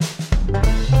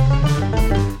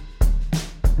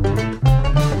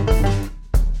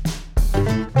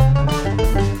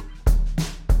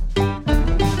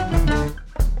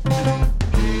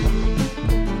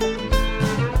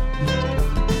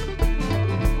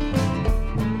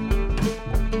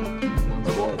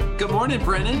morning,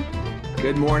 Brennan.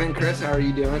 Good morning, Chris. How are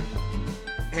you doing?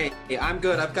 Hey, I'm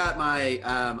good. I've got my,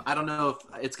 I don't know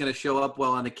if it's going to show up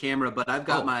well on the camera, but I've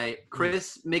got my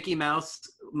Chris Mickey Mouse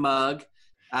mug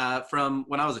from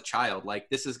when I was a child. Like,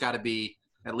 this has got to be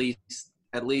at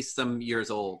least some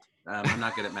years old. I'm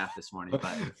not good at math this morning,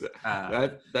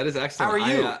 but that is excellent. How are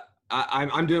you?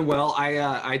 I'm doing well.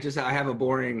 I have a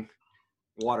boring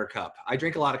water cup. I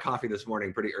drank a lot of coffee this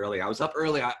morning pretty early. I was up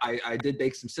early. I did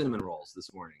bake some cinnamon rolls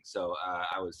this morning, so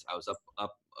I was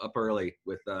up early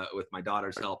with my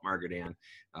daughter's help, Margaret Ann,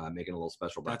 making a little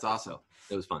special breakfast. That's awesome.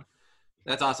 So it was fun.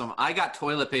 That's awesome. I got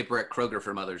toilet paper at Kroger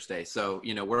for Mother's Day, so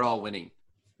we're all winning.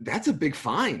 That's a big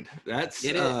find.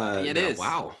 It is.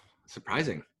 Wow,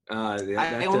 surprising.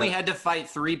 I only had to fight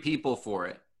 3 people for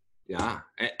it. Yeah,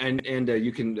 and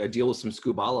you can deal with some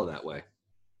Scubalo that way.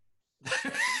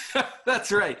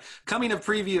 That's right. Coming a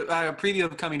preview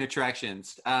of coming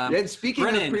attractions. And speaking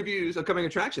Brennan, of previews of coming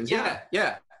attractions,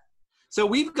 yeah. So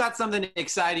we've got something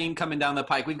exciting coming down the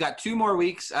pike. We've got 2 more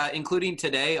weeks, including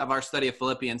today, of our study of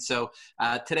Philippians. So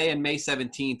today and May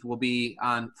 17th will be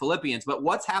on Philippians. But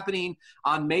what's happening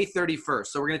on May 31st?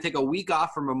 So we're going to take a week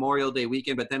off for Memorial Day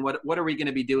weekend. But then what are we going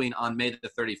to be doing on May the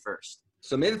 31st?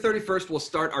 So May the 31st, we'll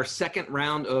start our second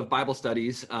round of Bible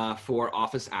studies for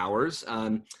office hours.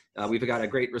 We've got a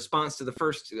great response to the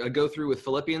first go through with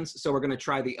Philippians. So we're going to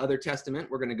try the other testament.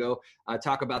 We're going to go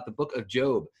talk about the book of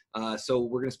Job. So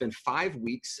we're going to spend 5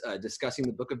 weeks discussing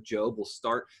the book of Job. We'll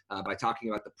start by talking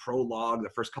about the prologue, the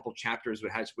first couple chapters,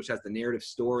 which has the narrative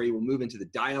story. We'll move into the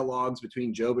dialogues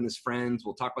between Job and his friends.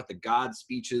 We'll talk about the God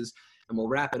speeches. And we'll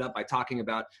wrap it up by talking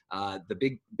about the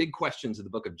big questions of the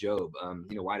book of Job.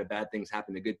 Why do bad things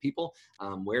happen to good people?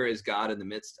 Where is God in the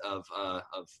midst of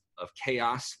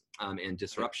chaos and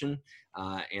disruption?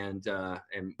 And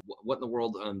what in the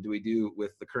world do we do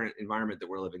with the current environment that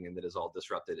we're living in that is all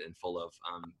disrupted and full of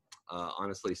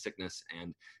honestly sickness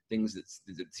and things that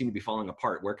seem to be falling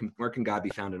apart? Where can God be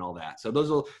found in all that? So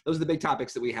those are the big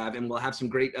topics that we have, and we'll have some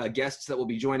great guests that will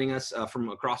be joining us from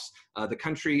across the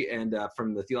country and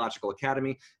from the Theological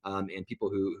Academy, and people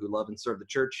who love and serve the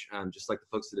church, just like the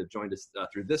folks that have joined us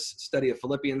through this study of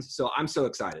Philippians. So I'm so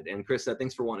excited. And Chris,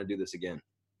 thanks for wanting to do this again.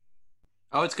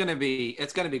 Oh, it's going to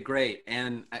be great.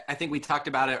 And I think we talked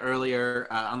about it earlier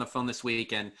on the phone this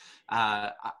week. And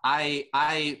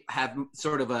I have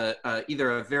sort of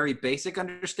either a very basic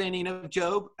understanding of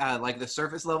Job, like the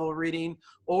surface level reading,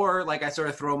 or like I sort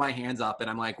of throw my hands up and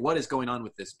I'm like, what is going on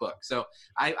with this book? So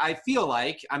I feel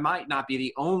like I might not be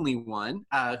the only one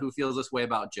who feels this way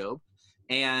about Job.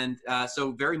 And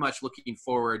so very much looking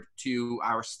forward to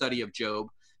our study of Job.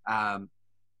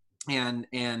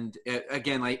 And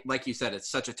again, like you said, it's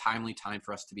such a timely time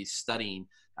for us to be studying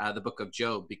the book of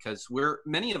Job, because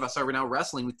many of us are now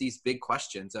wrestling with these big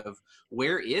questions of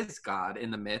where is God in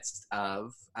the midst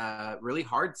of really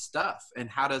hard stuff, and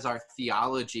how does our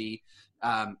theology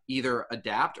either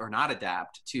adapt or not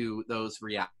adapt to those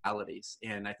realities?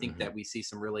 And I think that we see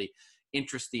some really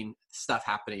interesting stuff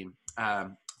happening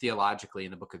theologically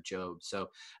in the book of Job. So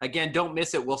again, don't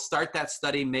miss it. We'll start that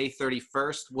study May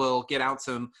 31st. We'll get out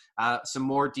some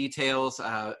more details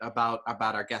about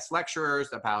our guest lecturers,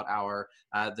 about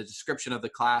the description of the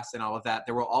class and all of that.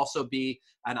 There will also be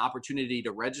an opportunity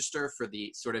to register for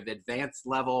the sort of advanced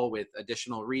level with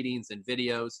additional readings and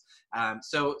videos.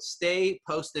 So stay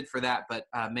posted for that, but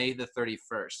May the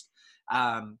 31st.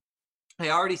 I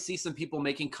already see some people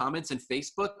making comments in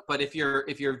Facebook, but if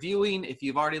you're viewing, if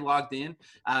you've already logged in,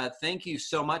 thank you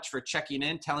so much for checking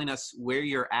in, telling us where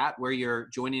you're at, where you're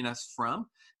joining us from.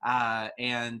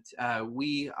 And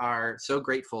we are so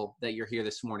grateful that you're here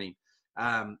this morning.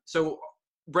 So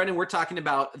Brennan, we're talking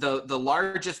about the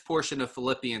largest portion of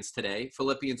Philippians today,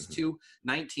 Philippians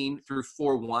 2:19 through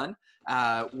 4:1,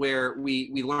 where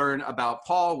we learn about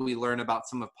Paul, we learn about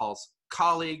some of Paul's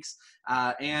colleagues,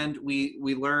 and we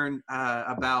learn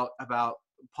about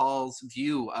Paul's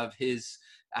view of his,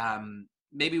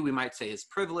 maybe we might say his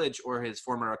privilege or his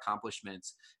former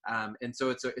accomplishments. And so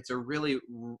it's a really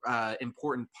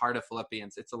important part of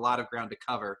Philippians. It's a lot of ground to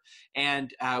cover.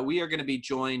 And we are going to be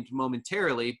joined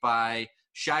momentarily by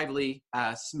Shively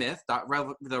Smith,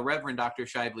 the Reverend Dr.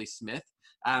 Shively Smith.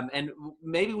 And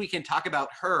maybe we can talk about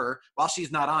her while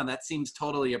she's not on. That seems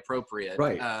totally appropriate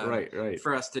right.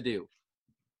 for us to do.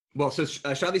 Well, so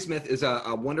Shively Smith is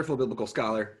a wonderful biblical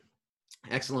scholar,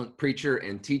 excellent preacher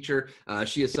and teacher.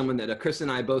 She is someone that Chris and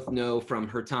I both know from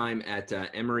her time at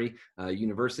Emory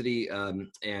University,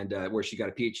 and where she got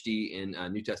a PhD in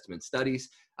New Testament studies.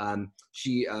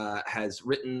 She has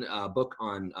written a book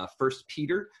on First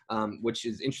Peter, which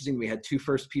is interesting. We had two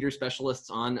First Peter specialists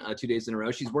on 2 days in a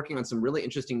row. She's working on some really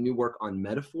interesting new work on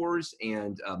metaphors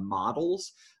and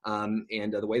models,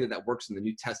 and the way that works in the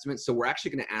New Testament. So we're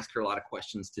actually going to ask her a lot of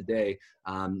questions today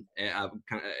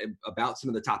about some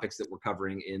of the topics that we're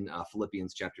covering in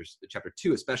Philippians chapter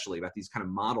 2, especially about these kind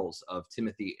of models of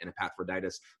Timothy and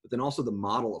Epaphroditus, but then also the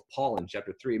model of Paul in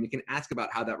chapter 3. And we can ask about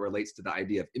how that relates to the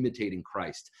idea of imitating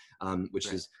Christ,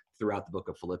 which is throughout the book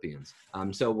of Philippians.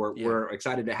 So we're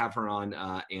excited to have her on,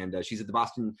 and she's at the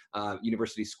Boston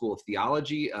University School of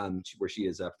Theology, where she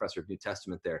is a professor of New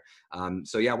Testament there.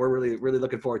 So yeah, we're really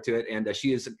looking forward to it. And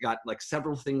she has got like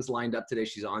several things lined up today.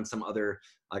 She's on some other,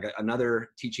 like another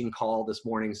teaching call this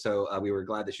morning. So we were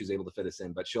glad that she was able to fit us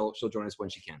in, but she'll join us when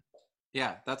she can.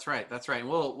 Yeah, that's right. That's right.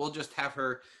 We'll just have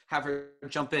her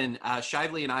jump in.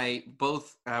 Shively and I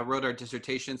both wrote our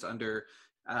dissertations under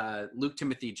Luke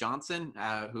Timothy Johnson,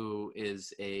 who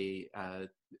is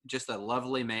just a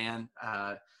lovely man,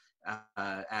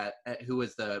 who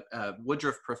was the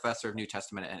Woodruff Professor of New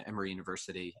Testament at Emory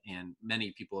University, and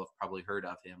many people have probably heard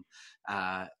of him,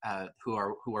 who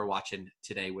are watching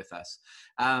today with us.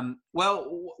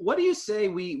 Well, what do you say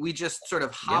we just sort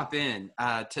of hop in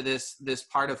to this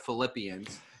part of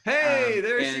Philippians? Hey,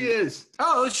 there she is.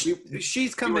 Oh,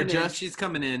 she's coming in. She's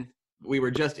coming in. We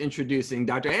were just introducing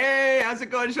Dr. Hey, how's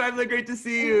it going, Shively? Great to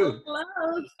see you.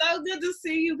 Hello, so good to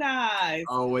see you guys.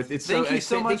 Oh, thank you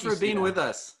so much for being with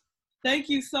us. Thank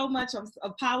you so much.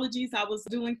 Apologies, I was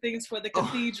doing things for the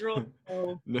cathedral.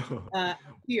 So, no.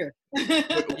 Here.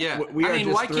 Yeah, we are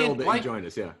just thrilled that you joined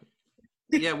us. Yeah.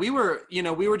 Yeah, we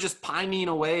were just pining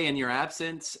away in your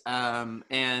absence,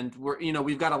 and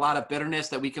we've got a lot of bitterness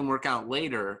that we can work out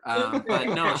later. But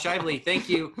no, Shively, thank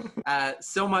you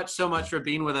so much for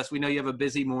being with us. We know you have a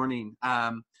busy morning.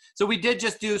 So we did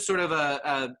just do sort of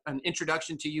an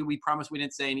introduction to you. We promised we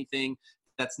didn't say anything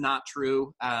that's not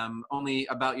true, only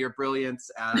about your brilliance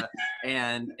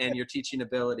and your teaching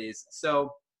abilities.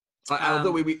 So.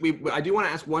 Although I do want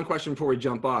to ask one question before we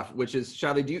jump off, which is,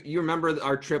 Shively, do you remember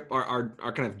our trip, our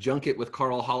kind of junket with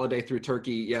Carl Holiday through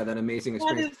Turkey? Yeah, that amazing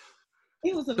experience.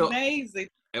 It was amazing.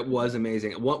 It was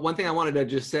amazing. One thing I wanted to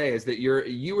just say is that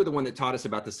you were the one that taught us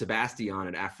about the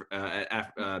Sebastian at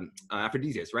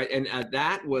Aphrodisias, right? And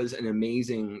that was an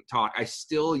amazing talk. I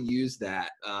still use that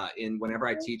whenever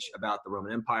I teach about the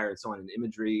Roman Empire and so on, in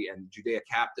imagery and Judea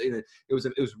Capta. It was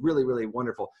really, really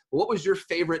wonderful. But what was your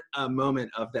favorite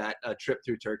moment of that trip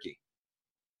through Turkey?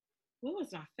 What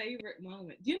was my favorite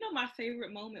moment? My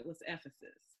favorite moment was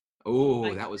Ephesus. Oh,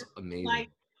 that was amazing.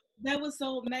 That was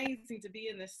so amazing to be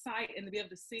in the site and to be able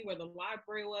to see where the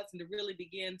library was and to really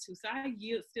begin to. So I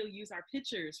still use our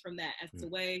pictures from that as a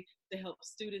way to help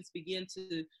students begin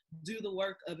to do the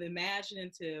work of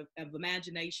imagination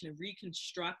and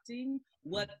reconstructing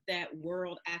what that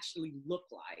world actually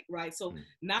looked like, right? So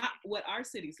not what our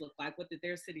cities look like, what did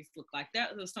their cities look like?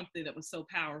 That was something that was so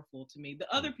powerful to me.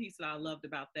 The other piece that I loved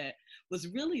about that was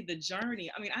really the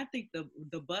journey. I mean, I think the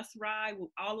bus ride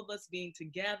with all of us being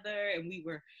together, and we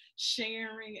were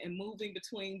sharing and moving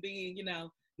between being,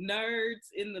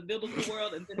 nerds in the biblical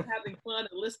world and then having fun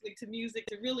and listening to music,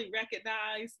 to really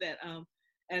recognize that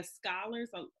as scholars,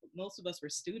 most of us were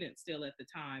students still at the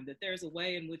time, that there's a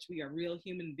way in which we are real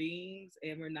human beings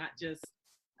and we're not just,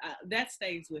 that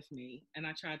stays with me. And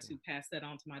I try to pass that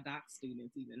on to my doc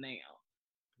students even now.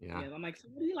 Yeah. I'm like, so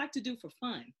what do you like to do for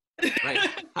fun? Right.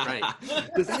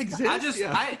 Does that exist?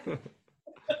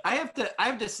 I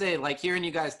have to say, like, hearing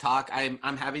you guys talk,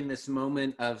 I'm having this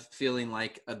moment of feeling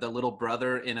like the little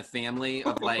brother in a family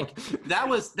of like, that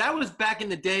was back in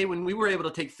the day when we were able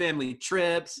to take family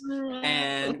trips,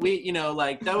 and we,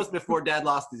 that was before Dad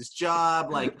lost his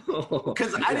job, like,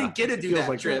 because I didn't get to do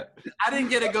that trip. I didn't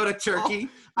get to go to Turkey.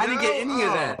 I didn't get any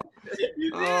of that.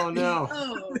 Oh no,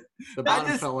 the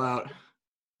bottom fell out.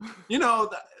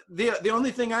 The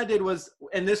only thing I did was,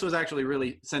 and this was actually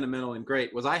really sentimental and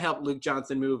great, was I helped Luke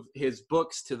Johnson move his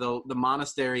books to the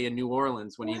monastery in New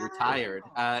Orleans when he retired.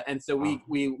 And so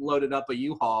we loaded up a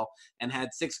U-Haul and had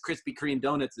 6 Krispy Kreme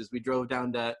donuts as we drove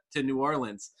down to New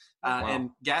Orleans, and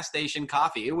gas station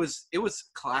coffee. It was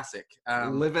classic.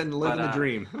 Living the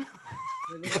dream.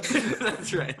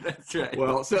 That's right.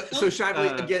 Well, so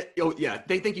Shively, again,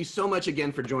 thank you so much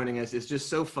again for joining us. It's just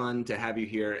so fun to have you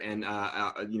here, and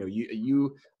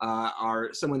you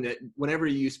are someone that whenever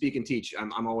you speak and teach,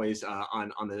 I'm always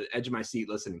on the edge of my seat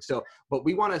listening. So, but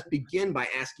we want to begin by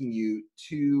asking you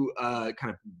 2 kind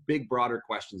of big, broader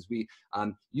questions. We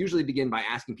usually begin by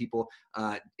asking people,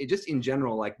 just in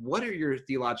general, like, what are your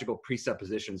theological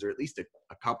presuppositions, or at least a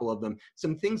couple of them,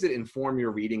 some things that inform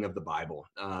your reading of the Bible.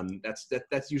 That's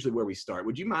that's usually where we start.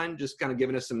 Would you mind just kind of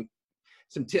giving us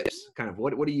some tips? Kind of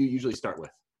what do you usually start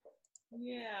with?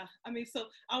 Yeah, I mean, so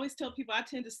I always tell people I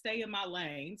tend to stay in my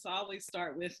lane. So I always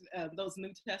start with those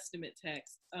New Testament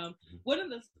texts. One of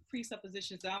the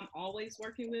presuppositions that I'm always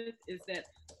working with is that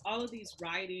all of these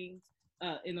writings,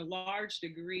 in a large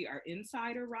degree, are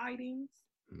insider writings.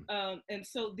 And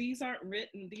so these are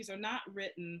not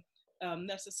written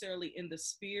necessarily in the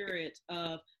spirit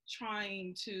of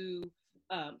trying to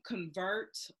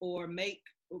convert or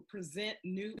present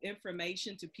new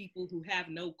information to people who have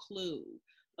no clue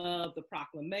of the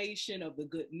proclamation, of the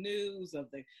good news, of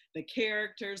the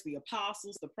characters, the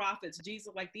apostles, the prophets,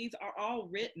 Jesus. Like, these are all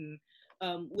written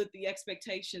with the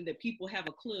expectation that people have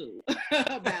a clue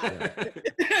about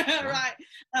it, right?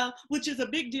 Which is a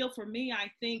big deal for me,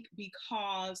 I think,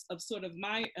 because of sort of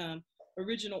my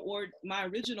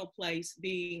original place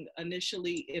being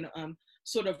initially in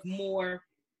sort of more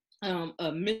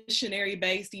a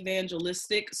missionary-based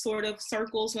evangelistic sort of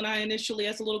circles when I initially,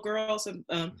 as a little girl, so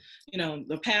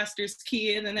the pastor's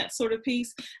kid and that sort of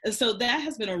piece. And so that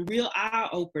has been a real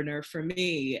eye-opener for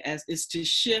me, as is to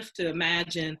shift to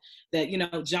imagine that,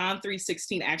 John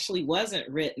 3:16 actually wasn't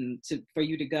written for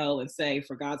you to go and say,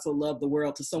 "For God so loved the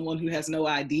world," to someone who has no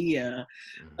idea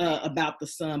about the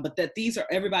Son, but that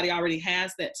everybody already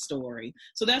has that story.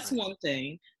 So that's one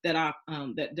thing that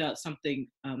that does something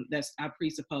that's I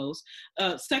presuppose.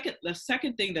 The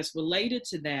second thing that's related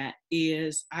to that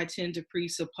is I tend to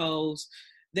presuppose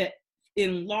that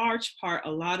in large part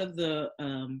a lot of the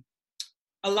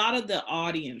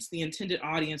audience, the intended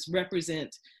audience,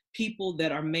 represent people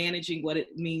that are managing what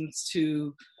it means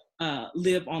to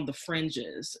live on the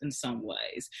fringes in some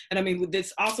ways. And I mean,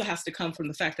 this also has to come from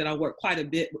the fact that I work quite a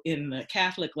bit in the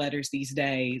Catholic letters these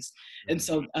days, and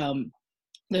so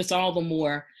that's all the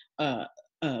more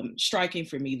striking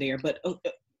for me there. But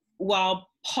while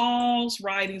Paul's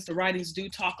writings, the writings do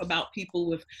talk about people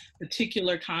with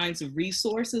particular kinds of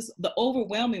resources, the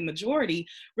overwhelming majority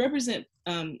represent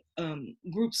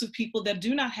groups of people that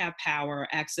do not have power or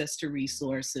access to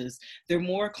resources. They're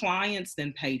more clients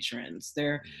than patrons.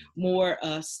 They're more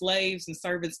slaves and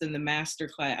servants than the master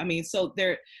class. I mean, so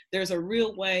there's a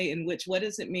real way in which, what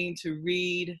does it mean to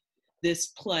read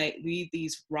these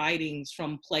writings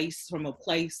from a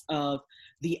place of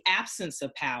the absence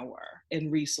of power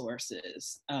and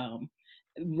resources,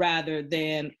 rather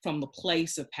than from the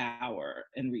place of power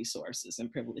and resources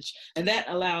and privilege. And that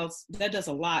does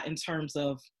a lot in terms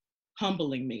of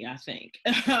humbling me, I think,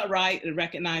 right? And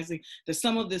recognizing that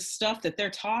some of this stuff that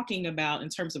they're talking about in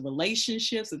terms of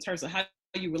relationships, in terms of how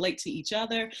you relate to each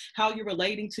other, how you're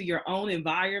relating to your own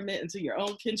environment and to your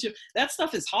own kinship, that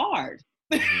stuff is hard.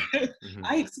 Mm-hmm.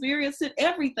 I experience it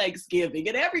every Thanksgiving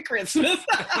and every Christmas.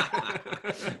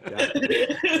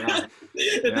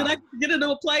 And then I get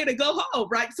into a plane and go home,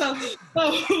 right? So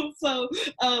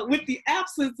with the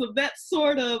absence of that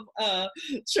sort of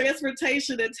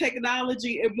transportation and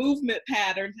technology and movement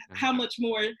pattern, how much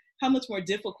more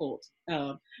difficult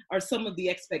are some of the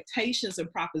expectations and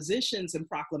propositions and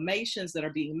proclamations that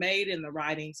are being made in the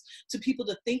writings to people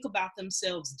to think about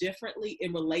themselves differently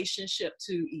in relationship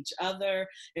to each other,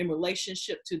 in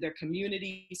relationship to their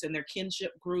communities and their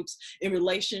kinship groups, in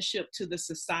relationship to the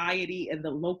society and the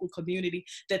local community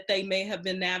that they may have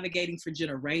been navigating for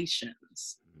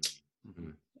generations.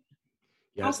 Mm-hmm.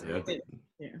 Yes.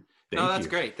 Yeah. No, that's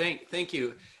great. Thank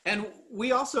you. And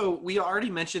we already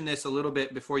mentioned this a little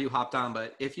bit before you hopped on,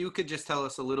 but if you could just tell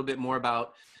us a little bit more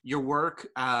about your work,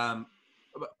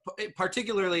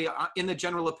 particularly in the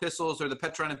general epistles or the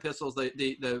Petrine epistles,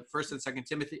 the First and Second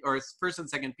Timothy or First and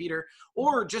Second Peter,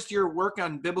 or just your work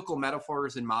on biblical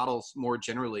metaphors and models more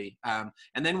generally.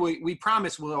 And then we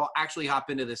promise we'll actually hop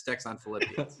into this text on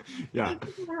Philippians. Yeah.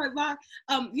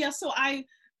 So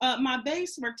my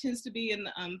base work tends to be in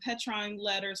Petrine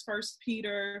letters. First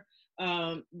Peter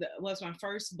was my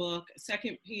first book.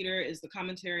 Second Peter is the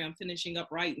commentary I'm finishing up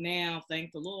right now,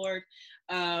 thank the Lord.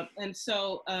 And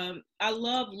so I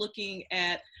love looking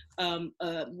at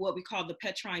what we call the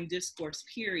Petrine discourse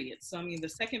period. So I mean, the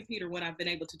Second Peter one, I've been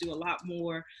able to do a lot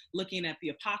more looking at the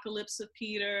apocalypse of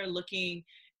Peter, looking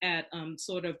at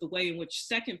sort of the way in which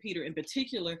Second Peter in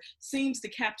particular seems to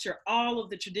capture all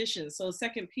of the traditions. So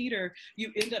Second Peter,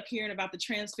 you end up hearing about the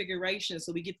transfiguration.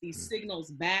 So we get these signals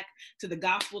back to the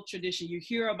gospel tradition. You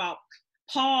hear about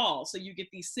Paul, so you get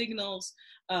these signals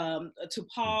to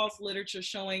Paul's literature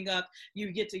showing up.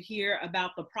 You get to hear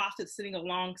about the prophets sitting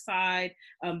alongside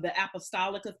the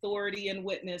apostolic authority and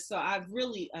witness. So I've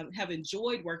really have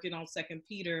enjoyed working on Second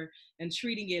Peter and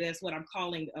treating it as what I'm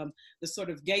calling the sort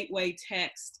of gateway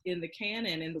text in the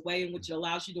canon, and the way in which it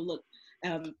allows you to look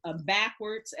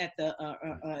backwards at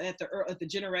the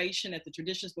generation, at the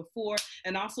traditions before,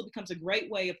 and also becomes a great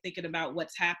way of thinking about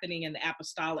what's happening in the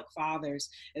apostolic fathers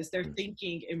as they're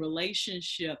thinking in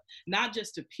relationship, not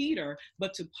just to Peter,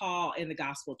 but to Paul and the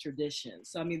gospel tradition.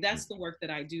 So, I mean, that's the work that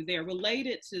I do there.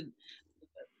 Related to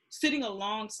sitting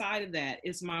alongside of that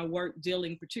is my work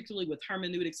dealing particularly with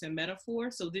hermeneutics and metaphor.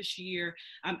 So this year,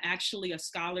 I'm actually a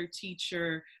scholar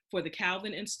teacher for the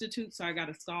Calvin Institute. So I got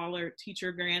a scholar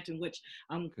teacher grant in which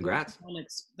I'm Congrats.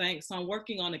 I'm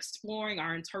working on exploring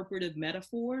our interpretive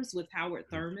metaphors with Howard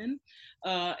Thurman,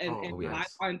 our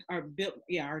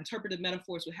interpretive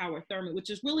metaphors with Howard Thurman, which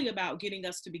is really about getting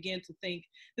us to begin to think.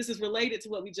 This is related to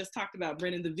what we just talked about,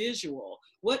 Brennan, the visual.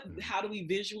 How do we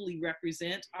visually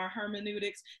represent our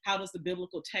hermeneutics? How does the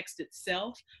biblical text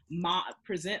itself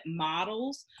present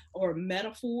models or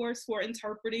metaphors for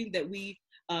interpreting that we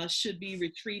should be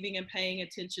retrieving and paying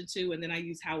attention to? And then I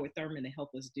use Howard Thurman to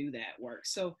help us do that work.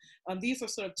 So these are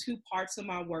sort of two parts of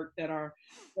my work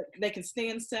they can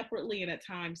stand separately, and at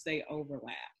times they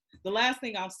overlap. The last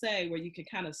thing I'll say, where you can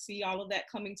kind of see all of that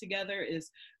coming together, is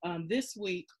this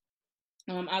week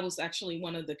I was actually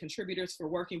one of the contributors for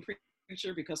Working Preacher,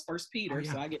 because First Peter,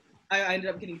 so I ended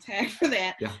up getting tagged for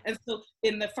that. Yeah. And so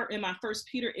in my First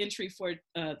Peter entry for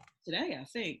today, I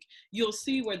think you'll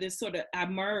see where this sort of I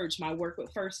merge my work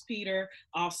with First Peter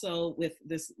also with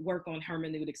this work on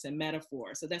hermeneutics and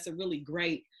metaphor. So that's a really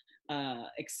great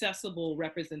accessible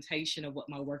representation of what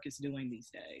my work is doing these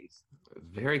days.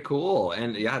 Very cool.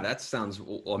 And yeah, that sounds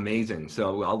amazing.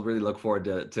 So I'll really look forward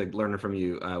to learning from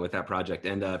you with that project.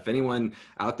 And if anyone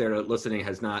out there listening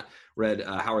has not read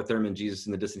Howard Thurman, Jesus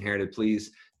and the Disinherited,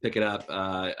 please pick it up,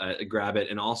 grab it,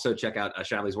 and also check out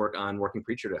Shavli's work on Working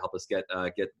Preacher to help us get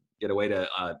a way to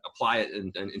apply it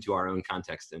into our own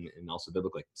context and also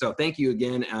biblically. So thank you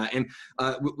again.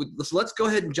 So let's go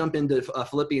ahead and jump into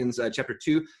Philippians chapter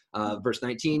 2, verse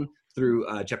 19 through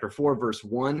chapter 4, verse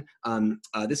 1.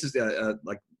 This is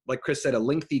like Chris said, a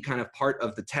lengthy kind of part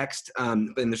of the text,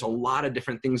 and there's a lot of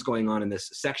different things going on in this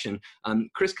section.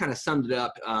 Chris kind of summed it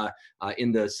up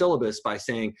in the syllabus by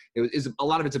saying a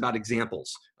lot of it's about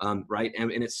examples, right?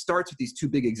 And it starts with these two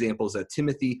big examples,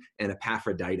 Timothy and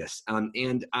Epaphroditus. I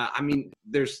mean,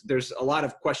 there's a lot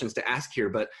of questions to ask here,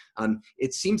 but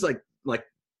it seems like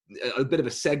a bit of a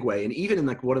segue. And even in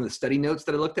like one of the study notes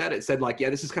that I looked at, it said like, yeah,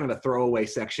 this is kind of a throwaway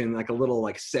section, like a little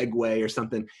like segue or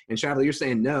something. And Shavli, you're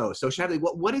saying no. So Shavli,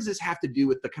 what does this have to do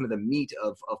with the kind of the meat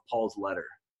of Paul's letter?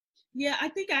 Yeah, I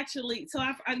think actually, so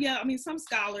I mean, some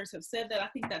scholars have said that. I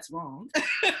think that's wrong.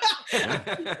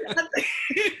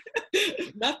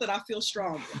 Not that I feel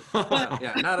strong.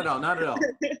 Yeah, not at all.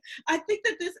 I think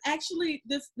that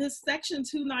this section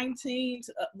 219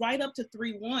 right up to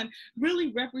 3:1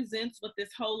 really represents what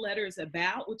this whole letter is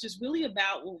about, which is really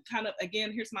about kind of,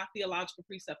 again, here's my theological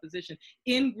presupposition,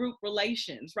 in-group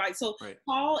relations, right? So right.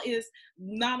 Paul is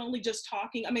not only just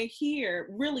talking, I mean, here,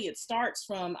 really it starts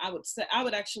from, I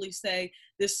would actually say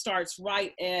this starts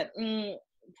right at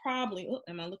probably,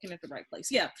 am I looking at the right place?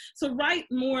 Yeah. So right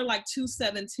more like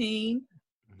 217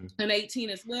 and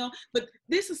 18 as well. But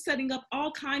this is setting up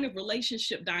all kind of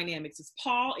relationship dynamics. It's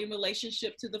Paul in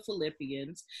relationship to the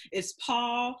Philippians. It's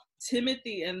Paul,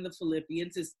 Timothy, and the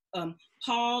Philippians. It's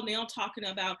Paul now talking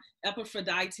about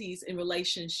Epaphroditus in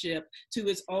relationship to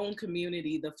his own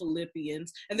community, the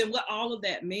Philippians, and then what all of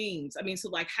that means. I mean, so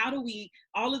like, how do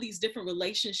all of these different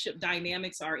relationship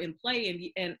dynamics are in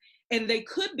play, and they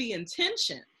could be in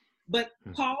tension, but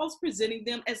Paul's presenting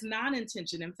them as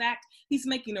non-intention. In fact, he's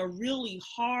making a really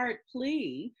hard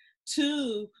plea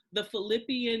to the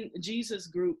Philippian Jesus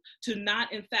group to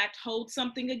not, in fact, hold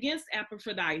something against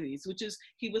Epaphroditus, which is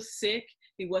he was sick.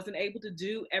 He wasn't able to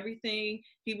do everything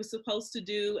he was supposed to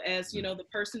do as, the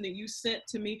person that you sent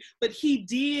to me, but he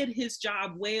did his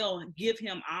job well and give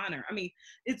him honor. I mean,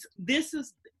 this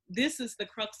is the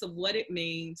crux of what it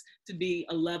means to be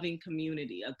a loving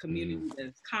community, a community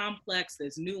that's complex,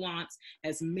 that's nuanced,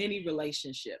 has many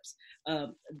relationships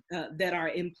that are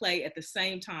in play at the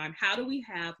same time. How do we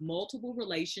have multiple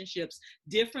relationships,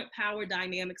 different power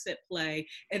dynamics at play,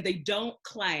 and they don't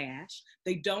clash?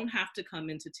 They don't have to come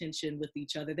into tension with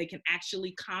each other. They can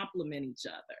actually complement each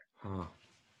other. Huh.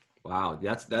 Wow,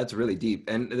 that's really deep.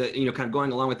 And kind of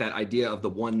going along with that idea of the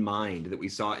one mind that we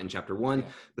saw in chapter 1,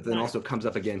 but then also comes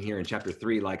up again here in chapter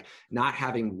 3, like not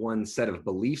having one set of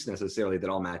beliefs necessarily that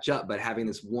all match up, but having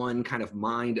this one kind of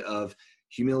mind of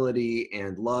humility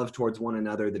and love towards one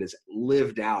another that is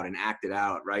lived out and acted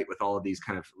out, right, with all of these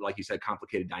kind of, like you said,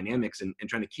 complicated dynamics, and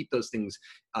trying to keep those things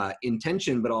in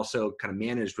tension, but also kind of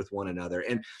managed with one another.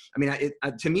 And I mean,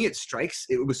 to me,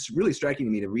 it was really striking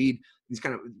to me to read these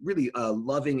kind of really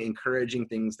loving, encouraging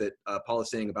things that Paul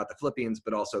is saying about the Philippians,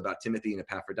 but also about Timothy and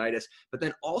Epaphroditus. But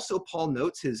then also Paul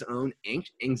notes his own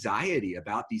anxiety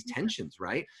about these tensions,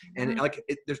 right? And like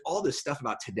there's all this stuff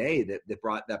about today that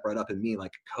brought up in me,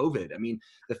 like COVID. I mean,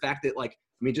 the fact that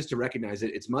just to recognize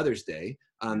it, it's Mother's Day,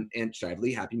 and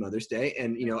Shively, happy Mother's Day.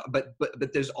 And, but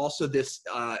there's also this,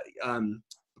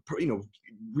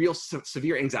 real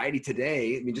severe anxiety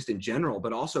today. I mean, just in general,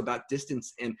 but also about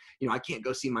distance. And, I can't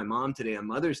go see my mom today on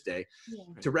Mother's Day. Yeah.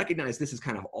 To recognize this is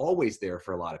kind of always there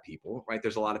for a lot of people, right?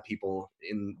 There's a lot of people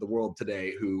in the world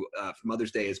today who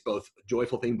Mother's Day is both a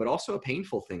joyful thing, but also a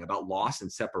painful thing about loss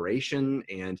and separation.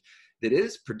 And that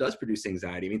does produce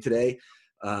anxiety. I mean, today,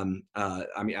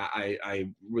 I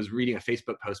was reading a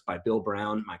Facebook post by Bill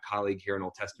Brown, my colleague here in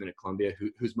Old Testament at Columbia,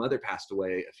 whose mother passed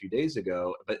away a few days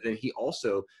ago. But then he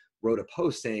also wrote a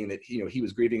post saying that, he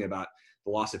was grieving about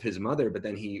the loss of his mother, but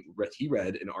then he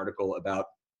read an article about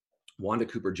Wanda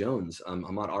Cooper Jones,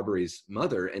 Ahmaud Arbery's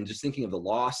mother, and just thinking of the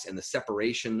loss and the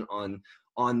separation on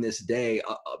this day,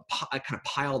 I kind of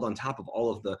piled on top of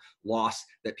all of the loss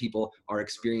that people are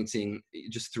experiencing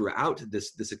just throughout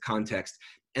this context.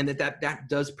 And that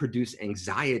does produce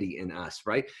anxiety in us,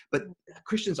 right? But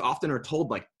Christians often are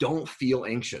told, don't feel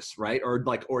anxious, right? Or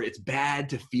it's bad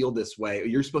to feel this way.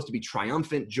 You're supposed to be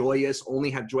triumphant, joyous, only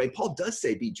have joy. And Paul does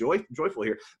say be joyful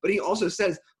here, but he also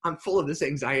says, I'm full of this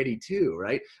anxiety too,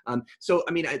 right? So,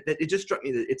 I mean, it just struck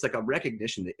me that it's like a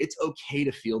recognition that it's okay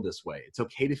to feel this way. It's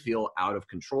okay to feel out of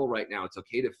control right now. It's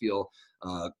okay to feel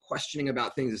questioning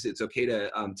about things. It's okay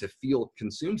to feel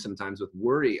consumed sometimes with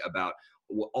worry about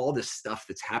all this stuff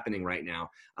that's happening right now.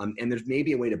 And there's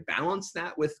maybe a way to balance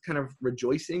that with kind of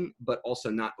rejoicing, but also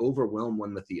not overwhelm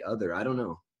one with the other. I don't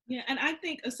know. Yeah, and I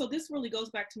think, so this really goes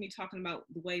back to me talking about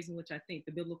the ways in which I think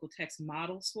the biblical text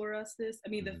models for us this. I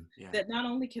mean, that not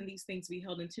only can these things be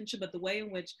held in tension, but the way in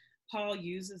which Paul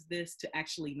uses this to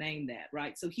actually name that,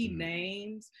 right? So he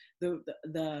names the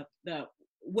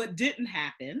what didn't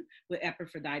happen with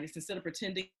Epaphroditus instead of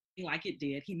pretending like it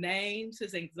did. He names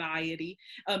his anxiety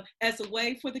as a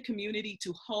way for the community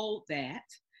to hold that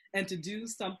and to do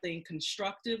something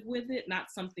constructive with it, not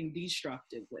something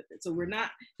destructive with it. So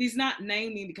he's not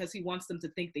naming because he wants them to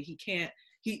think that he can't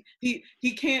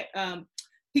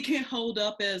hold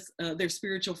up as their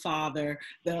spiritual father.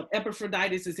 The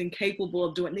Epaphroditus is incapable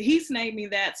of doing it. He's naming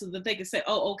that so that they can say,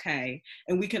 oh, okay,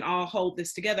 and we can all hold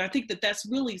this together. I think that that's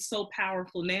really so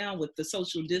powerful now with the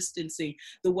social distancing,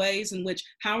 the ways in which,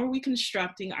 how are we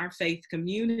constructing our faith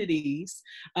communities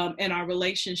and our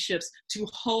relationships to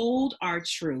hold our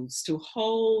truths, to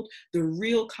hold the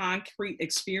real concrete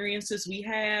experiences we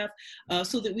have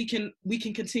so that we can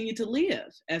continue to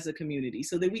live as a community,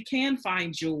 so that we can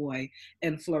find joy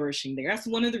and flourishing there. That's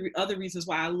one of the other reasons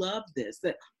why I love this,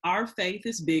 that our faith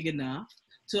is big enough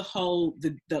to hold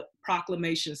the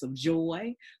proclamations of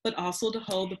joy, but also to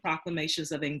hold the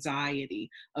proclamations of anxiety,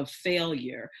 of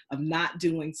failure, of not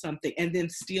doing something, and then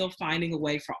still finding a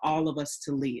way for all of us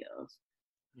to live.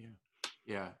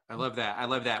 Yeah, I love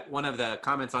that. One of the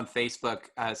comments on Facebook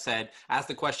asked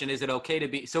the question, is it okay to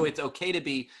be, so it's okay to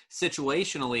be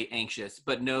situationally anxious,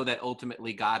 but know that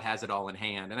ultimately God has it all in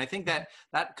hand. And I think that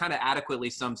kind of adequately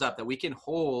sums up that we can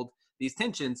hold these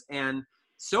tensions. And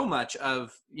so much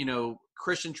of,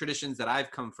 Christian traditions that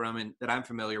I've come from and that I'm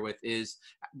familiar with is,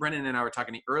 Brennan and I were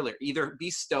talking earlier, either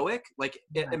be stoic,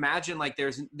 imagine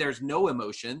there's no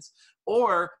emotions,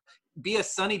 or be a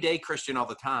sunny day Christian all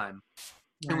the time.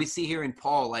 And we see here in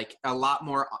Paul, a lot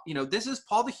more, this is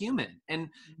Paul the human. And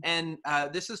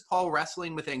this is Paul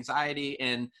wrestling with anxiety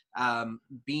and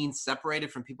being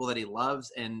separated from people that he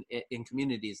loves and in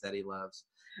communities that he loves.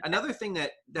 Another thing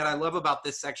that I love about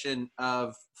this section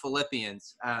of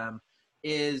Philippians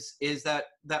is that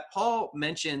Paul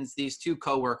mentions these two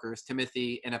coworkers,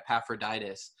 Timothy and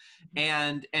Epaphroditus.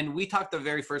 And we talked the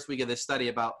very first week of this study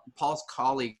about Paul's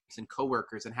colleagues and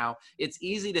coworkers and how it's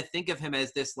easy to think of him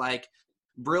as this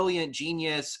brilliant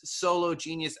genius, solo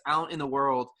genius out in the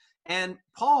world. And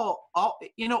Paul,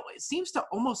 it seems to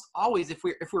almost always, if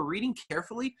we're reading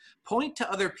carefully, point to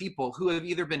other people who have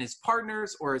either been his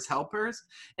partners or his helpers.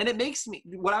 And it makes me,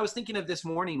 what I was thinking of this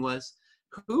morning was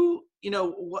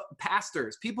what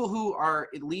pastors, people who are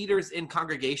leaders in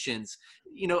congregations,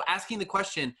 asking the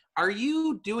question, are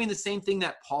you doing the same thing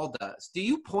that Paul does? Do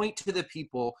you point to the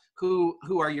people who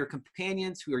are your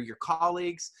companions, who are your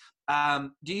colleagues?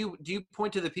 Do you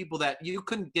point to the people that you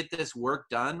couldn't get this work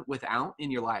done without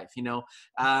in your life? We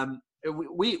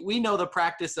know the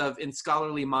practice of, in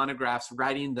scholarly monographs,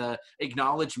 writing the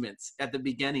acknowledgments at the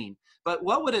beginning. But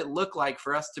what would it look like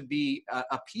for us to be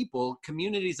a people,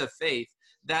 communities of faith,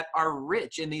 that are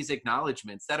rich in these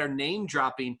acknowledgments, that are name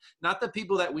dropping, not the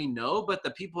people that we know, but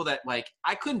the people that, like,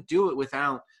 I couldn't do it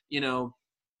without,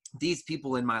 these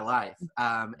people in my life,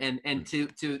 and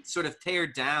to sort of tear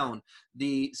down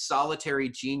the solitary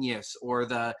genius or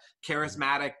the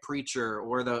charismatic preacher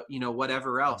or the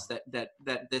whatever else, that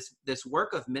this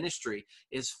work of ministry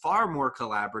is far more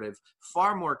collaborative,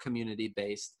 far more community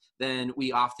based than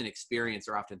we often experience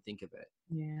or often think of it.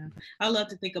 Yeah, I love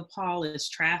to think of Paul as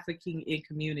trafficking in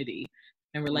community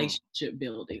and relationship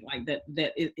building. Like that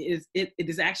it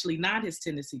is actually not his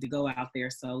tendency to go out there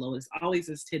solo. It's always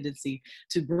his tendency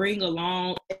to bring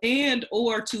along and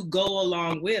or to go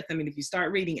along with. I mean, if you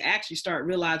start reading Acts, you start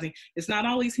realizing it's not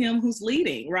always him who's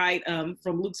leading, right?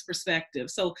 From Luke's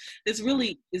perspective. So it's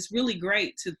really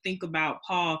great to think about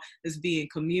Paul as being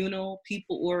communal,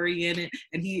 people oriented,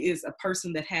 and he is a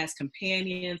person that has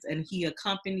companions, and he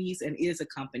accompanies and is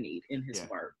accompanied in his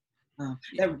work.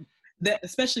 That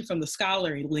especially from the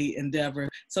scholarly endeavor,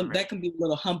 so that can be a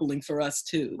little humbling for us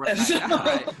too.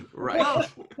 Right.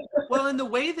 Well, in the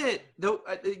way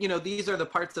that these are the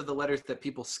parts of the letters that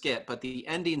people skip, but the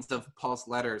endings of Paul's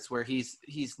letters where he's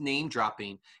name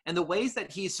dropping, and the ways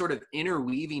that he's sort of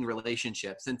interweaving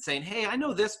relationships and saying, hey, I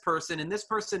know this person and this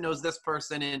person knows this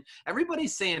person, and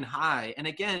everybody's saying hi. And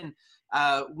again,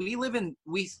 we live in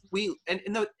the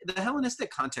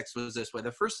Hellenistic context was this way.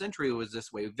 The first century was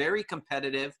this way, very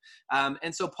competitive,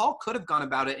 and so Paul could have gone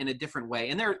about it in a different way.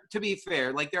 And there, to be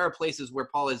fair, like there are places where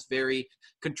Paul is very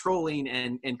controlling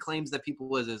and claims that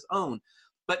people as his own,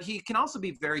 but he can also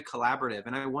be very collaborative.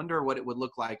 And I wonder what it would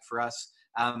look like for us,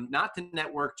 not to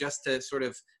network just to sort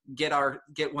of get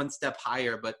one step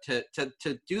higher, but to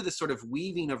do the sort of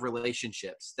weaving of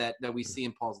relationships that we see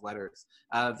in Paul's letters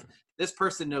of this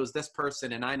person knows this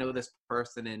person and I know this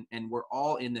person, and we're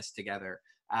all in this together.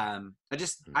 I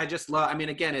just love, I mean,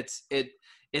 again,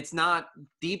 it's not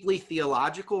deeply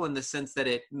theological in the sense that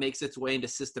it makes its way into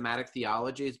systematic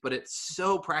theologies, but it's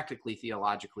so practically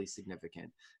theologically significant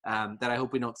that I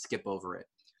hope we don't skip over it.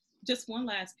 Just one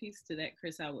last piece to that,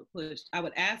 Chris, I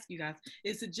would ask you guys,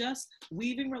 is it just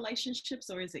weaving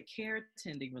relationships or is it care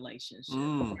tending relationships?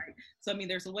 Right? So, I mean,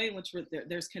 there's a way in which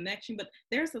there's connection, but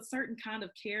there's a certain kind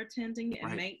of care tending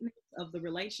and maintenance of the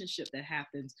relationship that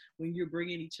happens when you're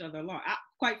bringing each other along.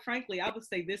 Quite frankly, I would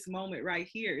say this moment right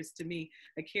here is, to me,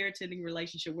 a care tending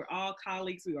relationship. We're all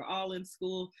colleagues. We were all in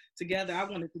school together. I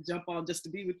wanted to jump on just to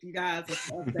be with you guys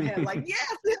and to have like,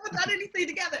 yes, we haven't done anything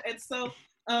together. And so,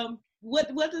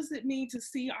 what does it mean to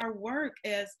see our work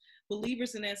as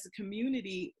believers and as a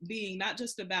community being not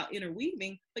just about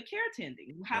interweaving, but care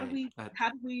tending? How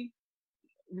do we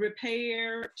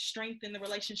repair, strengthen the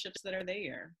relationships that are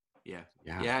there?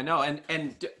 No,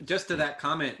 and just to that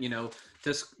comment,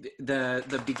 just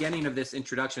the beginning of this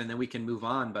introduction, and then we can move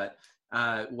on. But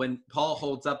when Paul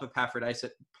holds up Epaphroditus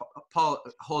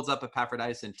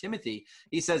and Timothy,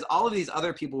 he says all of these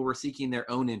other people were seeking their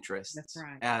own interests. That's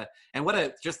right. And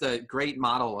what just a great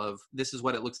model of this is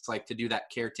what it looks like to do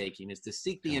that caretaking, is to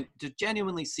seek to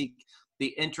genuinely seek the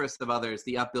interests of others,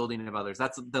 the upbuilding of others.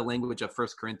 That's the language of 1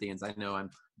 Corinthians. I know I'm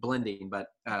blending, but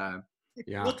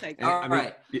we'll take it. All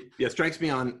right. It strikes me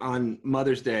on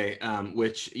Mother's Day,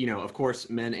 which, of course,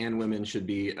 men and women should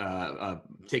be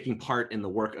taking part in the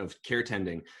work of care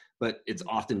tending, but it's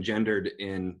often gendered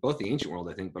in both the ancient world,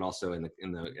 I think, but also in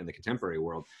the contemporary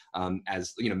world,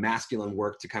 as masculine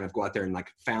work to kind of go out there and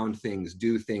like found things,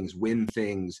 do things, win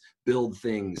things, build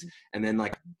things, and then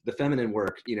like the feminine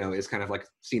work, is kind of like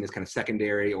seen as kind of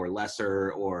secondary or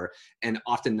lesser, and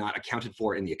often not accounted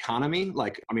for in the economy.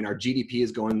 Like, I mean, our GDP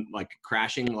is going like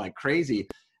crashing like crazy,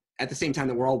 at the same time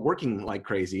that we're all working like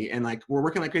crazy, and like we're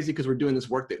working like crazy because we're doing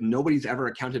this work that nobody's ever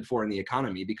accounted for in the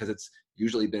economy because it's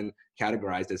usually been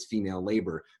categorized as female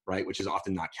labor, right? Which is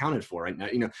often not counted for, right? Now,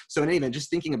 so in any event,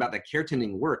 just thinking about that care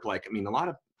tending work, like, I mean, a lot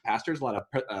of pastors, a lot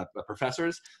of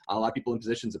professors, a lot of people in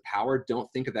positions of power don't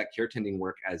think of that care tending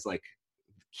work as like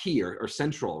key or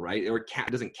central, right? Or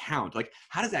doesn't count. Like,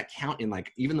 how does that count in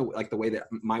like even the way that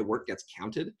my work gets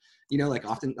counted? Like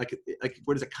often, like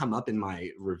where does it come up in my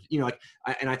review?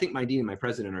 And I think my dean and my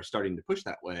president are starting to push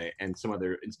that way, and some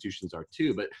other institutions are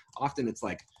too. But often it's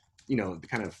like, the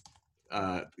kind of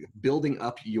building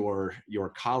up your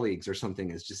colleagues or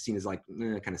something is just seen as like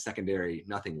kind of secondary,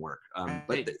 nothing work.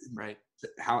 But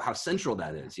how central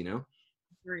that is,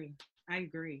 I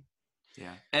agree.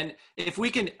 Yeah, and if we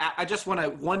can, I just want to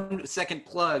 1 second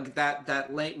plug the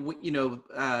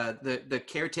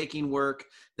caretaking work,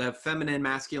 the feminine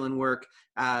masculine work.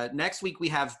 Next week we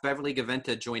have Beverly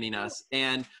Gaventa joining us,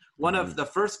 and one of the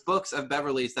first books of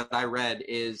Beverly's that I read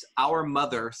is Our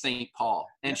Mother, Saint Paul,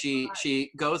 and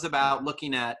she goes about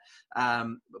looking at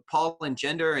Paul and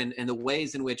gender and the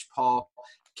ways in which Paul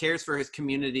cares for his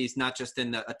communities, not just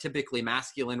in a typically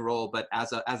masculine role, but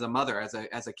as a mother, as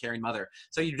a caring mother.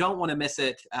 So you don't want to miss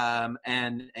it.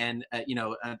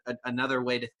 Another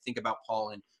way to think about Paul,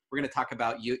 and we're going to talk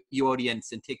about Euodia and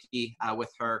Syntyche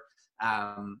with her.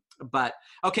 But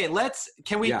okay,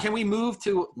 can we move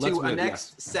to a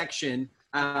next section,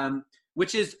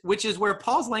 which is where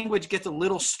Paul's language gets a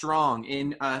little strong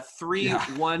in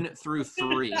 3:1 through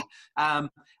 3.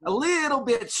 A little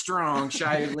bit strong,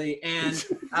 Shively, and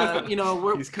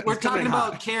we're talking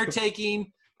about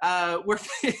caretaking. All of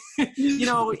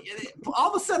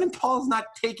a sudden Paul's not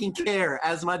taking care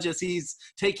as much as he's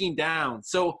taking down.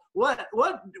 So what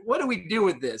do we do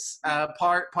with this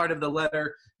part of the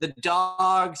letter? The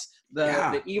dogs,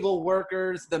 the evil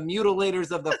workers, the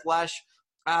mutilators of the flesh.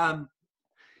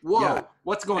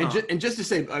 What's going on? And just to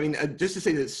say,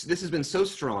 this has been so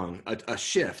strong a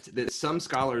shift that some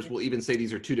scholars will even say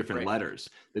these are two different letters,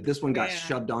 that this one got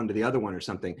shoved onto the other one or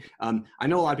something. I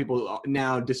know a lot of people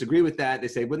now disagree with that. They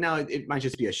say, well, now it might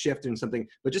just be a shift in something.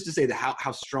 But just to say that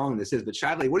how strong this is. But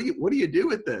Shively, what do you do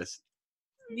with this?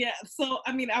 Yeah, so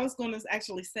I was going to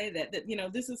actually say that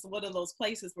this is one of those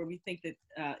places where we think that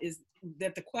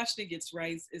that the question gets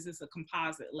raised: is this a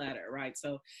composite letter, right?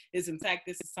 So is in fact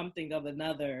this is something of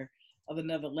another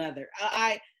letter?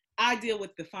 I deal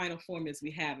with the final form as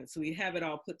we have it, so we have it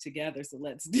all put together. So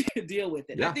let's deal with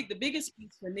it. Yeah. I think the biggest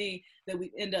piece for me that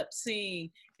we end up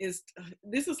seeing is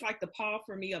this is like the Paul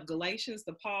for me of Galatians,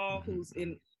 the Paul who's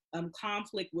in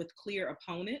conflict with clear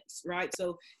opponents, right?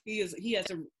 So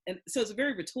so it's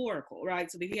very rhetorical,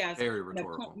 right? So that he has very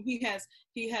rhetorical. He has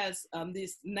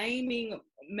this naming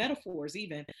metaphors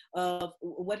even of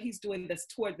what he's doing that's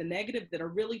toward the negative that are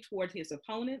really toward his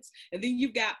opponents, and then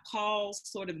you've got Paul's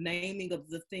sort of naming of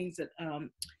the things that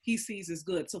he sees as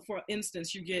good. So for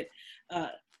instance, you get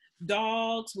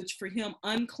dogs, which for him,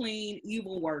 unclean,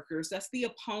 evil workers. That's the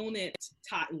opponent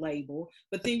type label.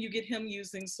 But then you get him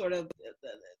using sort of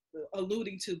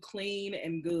alluding to clean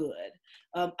and good.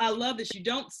 I love this. You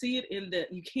don't see it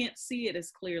you can't see it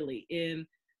as clearly in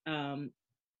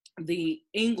the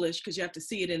English because you have to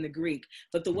see it in the Greek.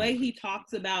 But the way he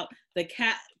talks about the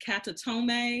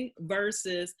katatome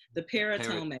versus the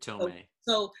peritome.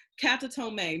 So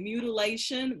katatome,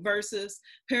 mutilation, versus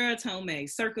peritome,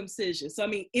 circumcision. So,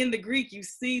 in the Greek, you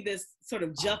see this sort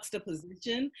of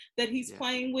juxtaposition that he's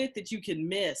playing with that you can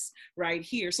miss right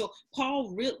here. So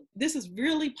this is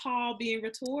really Paul being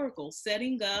rhetorical,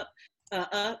 setting up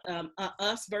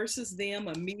us versus them,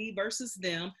 a me versus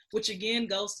them, which again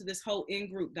goes to this whole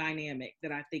in-group dynamic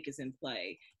that I think is in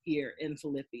play here in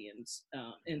Philippians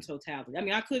in totality.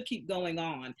 I could keep going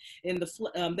on.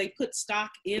 They put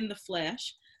stock in the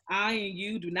flesh. I and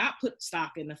you do not put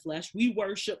stock in the flesh. We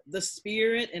worship the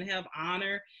Spirit and have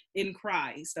honor in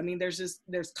Christ.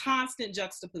 There's constant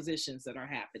juxtapositions that are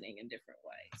happening in different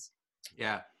ways.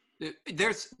 Yeah,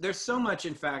 there's so much,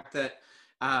 in fact, that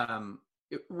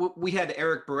we had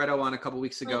Eric Barreto on a couple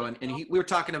weeks ago, and we were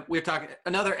talking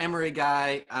another Emory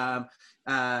guy.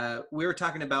 We were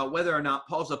talking about whether or not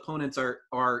Paul's opponents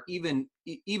are even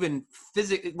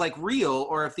physically like real,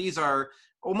 or if these are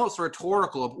almost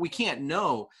rhetorical. We can't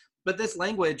know. But this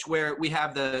language where we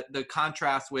have the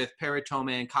contrast with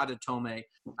peritome and katatome,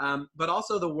 but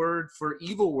also the word for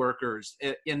evil workers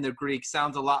in the Greek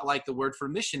sounds a lot like the word for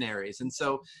missionaries. And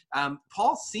so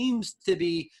Paul seems to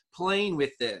be playing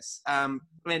with this. And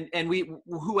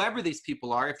whoever these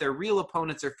people are, if they're real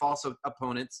opponents or false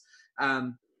opponents,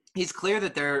 he's clear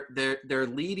that they're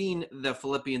leading the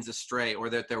Philippians astray,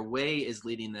 or that their way is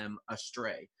leading them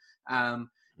astray.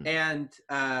 And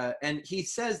he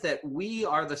says that we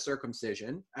are the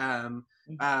circumcision,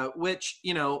 which,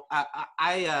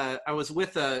 I was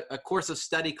with a course of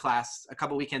study class a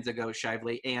couple weekends ago,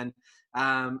 Shively, and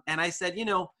I said,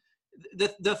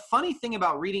 the funny thing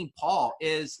about reading Paul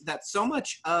is that so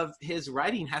much of his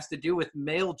writing has to do with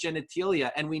male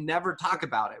genitalia, and we never talk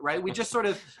about it, right? We just sort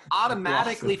of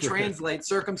automatically translate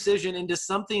circumcision into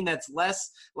something that's less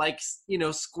like,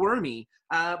 squirmy.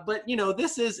 But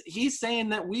he's saying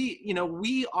that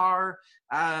we are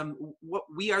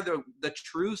the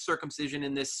true circumcision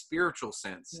in this spiritual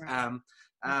sense.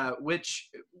 Right. Which,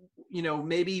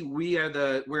 maybe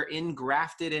we're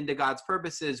engrafted into God's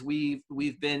purposes.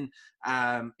 We've been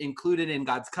included in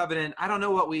God's covenant. I don't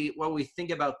know what we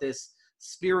think about this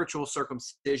spiritual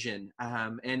circumcision,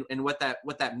 and what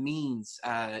that means,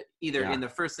 either in the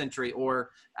first century or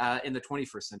in the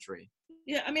 21st century.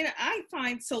 Yeah, I mean, I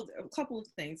find, so a couple of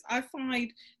things. I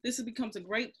find this becomes a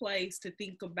great place to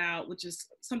think about, which is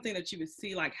something that you would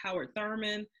see like Howard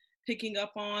Thurman picking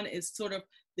up on, is sort of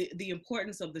the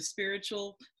importance of the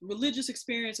spiritual, religious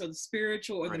experience, or the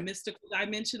spiritual or the mystical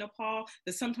dimension of Paul,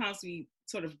 that sometimes we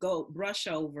sort of brush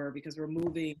over because we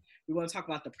want to talk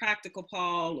about the practical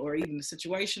Paul or even the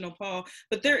situational Paul.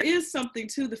 But there is something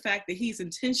to the fact that he's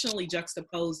intentionally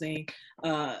juxtaposing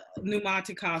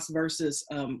pneumatikos versus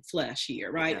flesh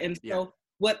here, right? Yeah, and so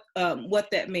what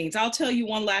that means, I'll tell you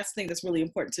one last thing that's really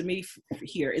important to me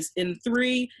here is in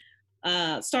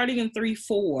starting in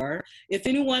 3:4, if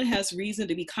anyone has reason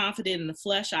to be confident in the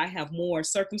flesh, I have more.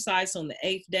 Circumcised on the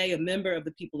 8th day, a member of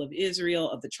the people of Israel,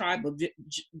 of the tribe of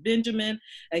Benjamin,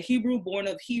 a Hebrew born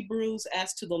of Hebrews,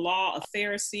 as to the law, a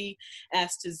Pharisee,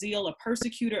 as to zeal, a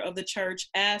persecutor of the church,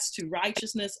 as to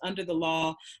righteousness under the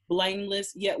law,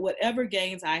 blameless. Yet whatever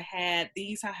gains I had,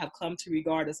 these I have come to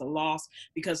regard as a loss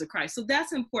because of Christ. So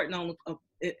that's important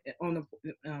on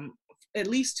at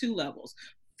least two levels.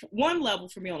 One level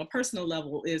for me on a personal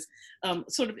level is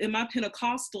sort of in my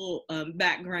Pentecostal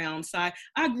background side,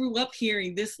 I grew up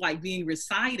hearing this like being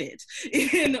recited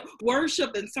in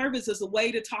worship and service as a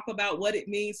way to talk about what it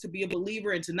means to be a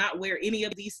believer and to not wear any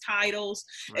of these titles,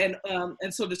 right.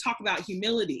 And so to talk about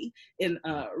humility in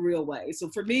a real way.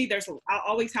 So for me, I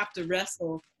always have to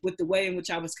wrestle with the way in which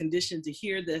I was conditioned to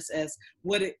hear this as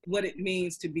what it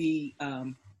means to be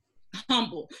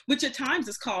humble, which at times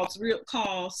has caused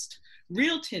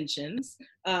real tensions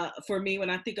for me when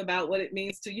I think about what it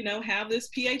means to, have this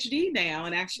PhD now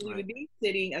and actually be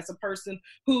sitting as a person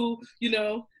who,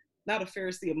 not a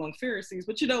Pharisee among Pharisees,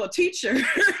 but, a teacher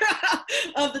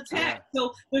of the text.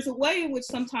 So there's a way in which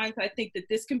sometimes I think that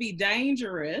this can be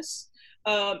dangerous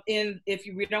if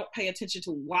you don't pay attention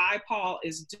to why Paul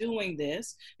is doing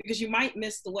this, because you might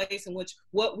miss the ways in which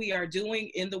what we are doing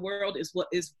in the world is what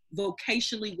is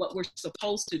vocationally what we're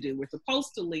supposed to do. We're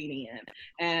supposed to lean in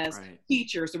as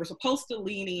teachers, or we're supposed to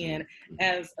lean in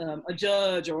as a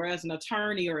judge or as an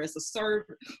attorney or as a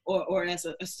servant or as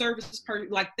a service person.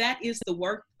 Like that is the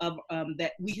work of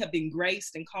that we have been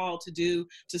graced and called to do,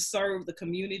 to serve the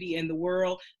community and the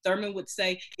world. Thurman would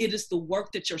say it is the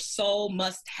work that your soul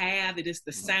must have. It is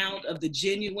the sound of the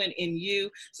genuine in you.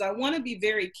 So I want to be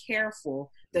very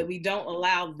careful that we don't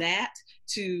allow that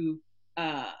to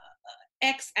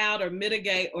X out or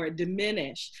mitigate or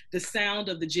diminish the sound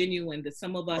of the genuine that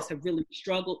some of us have really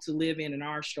struggled to live in and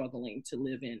are struggling to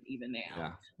live in even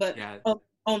now. But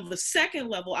on the second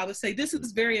level, I would say this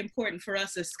is very important for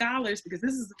us as scholars, because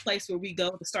this is the place where we go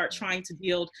to start trying to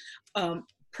build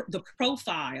the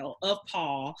profile of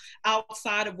Paul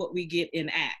outside of what we get in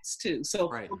Acts too.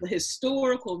 So on the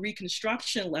historical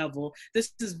reconstruction level,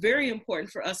 this is very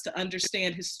important for us to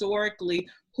understand historically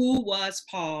who was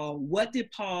Paul, what did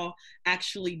Paul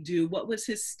actually do, what was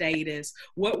his status,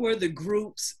 what were the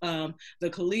groups, the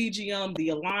collegium, the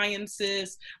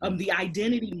alliances, the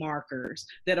identity markers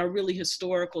that are really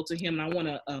historical to him.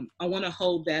 And I want to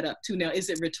hold that up too. Now, is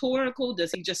it rhetorical?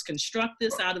 Does he just construct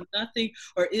this out of nothing,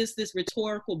 or is this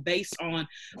rhetorical based on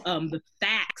the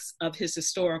facts of his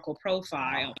historical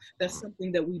profile? That's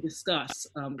something that we discuss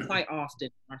quite often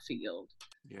in our field.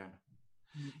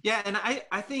 Yeah, and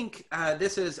I think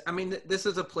this is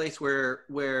a place where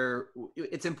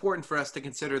it's important for us to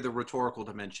consider the rhetorical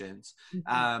dimensions.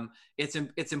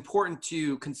 It's important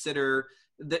to consider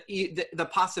the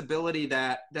possibility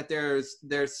that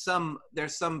there's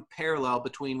some parallel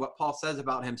between what Paul says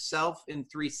about himself in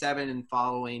 3:7 and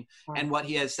following, and what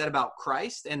he has said about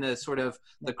Christ and the sort of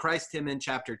the Christ hymn in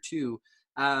chapter 2.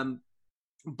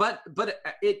 But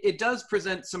it does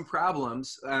present some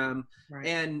problems, and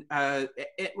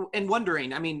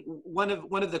wondering. I mean, one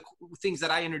of the things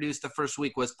that I introduced the first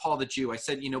week was Paul the Jew. I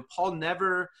said, Paul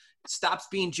never stops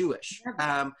being Jewish,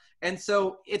 and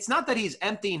so it's not that he's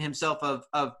emptying himself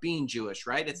of being Jewish,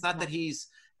 right? It's not that he's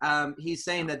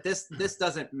saying that this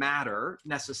doesn't matter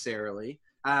necessarily.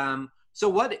 So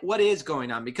what is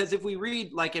going on? Because if we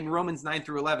read like in Romans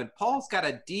 9-11, Paul's got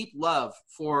a deep love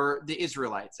for the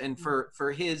Israelites and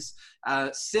for his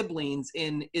siblings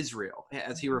in Israel,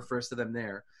 as he refers to them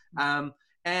there.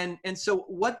 And so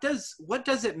what does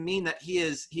it mean that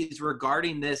he's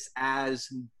regarding this as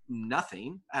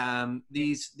nothing,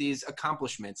 these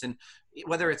accomplishments, and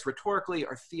whether it's rhetorically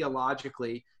or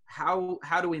theologically, how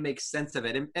do we make sense of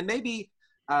it? And maybe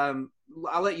I'll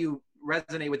let you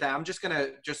resonate with that. I'm just going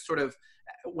to sort of,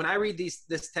 when I read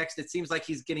this text, it seems like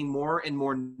he's getting more and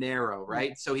more narrow,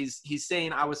 right? So he's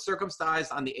saying, I was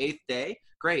circumcised on the 8th day.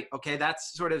 Great. Okay.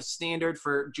 That's sort of standard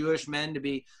for Jewish men to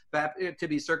be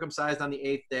circumcised on the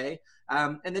 8th day.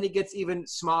 And then he gets even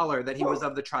smaller, that he was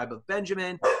of the tribe of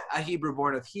Benjamin, a Hebrew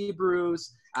born of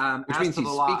Hebrews, Which as means for he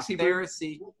the law, speaks Hebrew?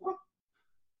 Pharisee.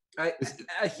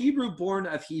 A Hebrew born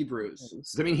of Hebrews.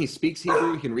 Does that mean he speaks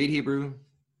Hebrew? He can read Hebrew?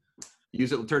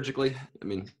 Use it liturgically? I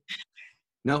mean,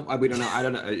 no, we don't know. I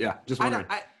don't know. Yeah, just wondering.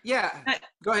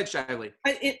 Go ahead, Shively.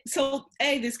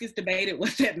 This gets debated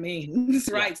what that means,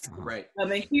 right? Yeah,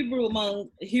 right. Hebrew among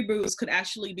Hebrews could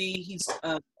actually be, he's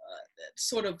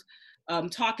sort of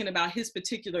talking about his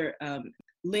particular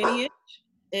lineage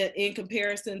in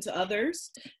comparison to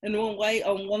others. And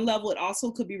on one level, it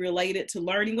also could be related to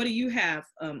learning. What do you have,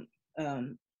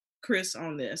 Chris,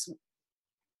 on this?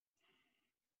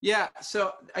 Yeah.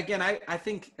 So again, I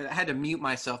think I had to mute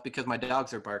myself because my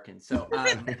dogs are barking. So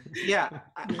I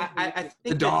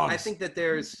think that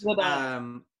there's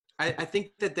I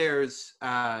think that there's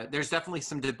definitely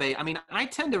some debate. I mean, I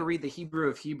tend to read the Hebrew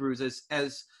of Hebrews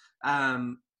as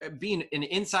being an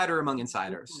insider among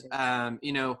insiders. When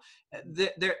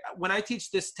I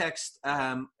teach this text,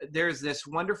 there's this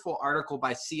wonderful article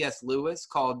by C.S. Lewis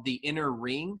called "The Inner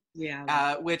Ring,"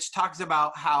 which talks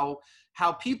about how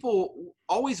people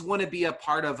always want to be a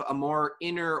part of a more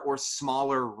inner or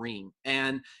smaller ring,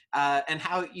 and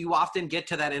how you often get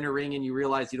to that inner ring and you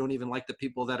realize you don't even like the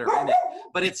people that are in it,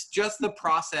 but it's just the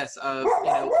process of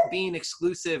being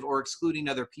exclusive or excluding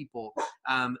other people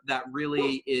that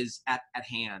really is at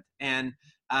hand. And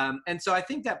so I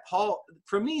think that Paul,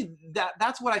 for me,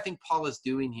 that's what I think Paul is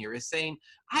doing here, is saying,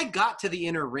 I got to the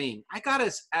inner ring. I got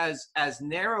as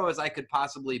narrow as I could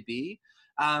possibly be.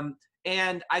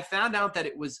 And I found out that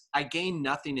I gained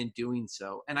nothing in doing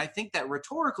so. And I think that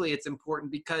rhetorically it's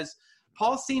important, because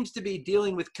Paul seems to be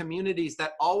dealing with communities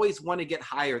that always want to get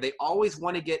higher. They always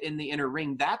want to get in the inner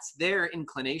ring. That's their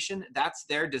inclination. That's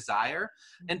their desire.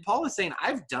 And Paul is saying,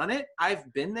 I've done it.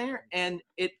 I've been there, and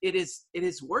it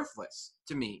is worthless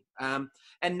to me.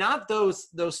 And not those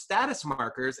status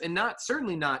markers, and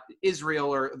certainly not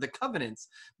Israel or the covenants,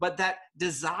 but that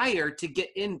desire to get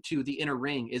into the inner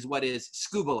ring is what is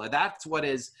skubala. That's what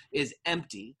is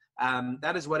empty.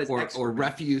 That is what is or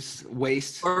refuse,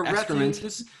 waste, or excrement.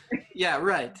 Refuse. Yeah,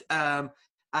 right. And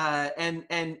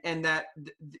that,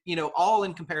 all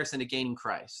in comparison to gaining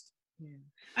Christ. Yeah.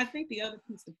 I think the other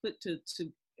piece to put to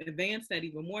advance that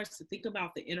even more is to think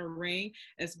about the inner ring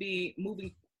as being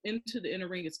moving into the inner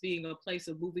ring as being a place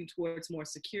of moving towards more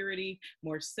security,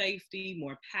 more safety,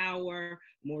 more power,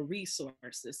 more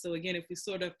resources. So again, if we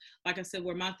sort of, like I said,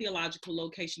 where my theological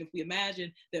location, if we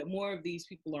imagine that more of these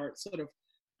people are sort of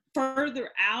further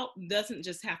out, doesn't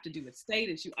just have to do with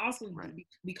status. You also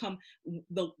become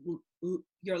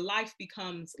your life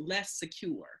becomes less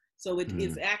secure. So it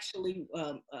is actually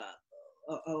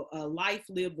a life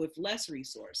lived with less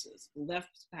resources, less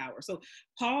power. So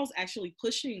Paul's actually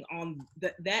pushing on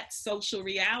that social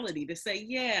reality to say,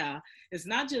 it's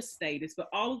not just status, but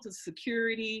all of the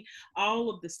security, all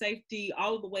of the safety,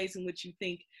 all of the ways in which you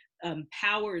think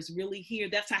power is really here.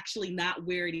 That's actually not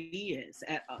where it is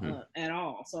at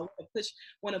all. So I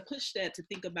want to push that to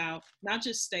think about not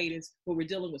just status, but we're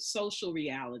dealing with social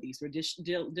realities. We're just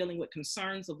dealing with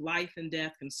concerns of life and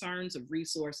death, concerns of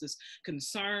resources,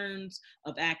 concerns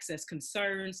of access,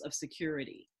 concerns of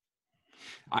security.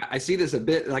 I see this a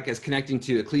bit like as connecting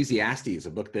to Ecclesiastes,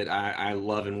 a book that I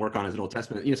love and work on as an Old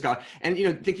Testament, scholar. And,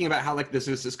 thinking about how like this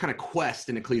is this kind of quest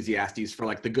in Ecclesiastes for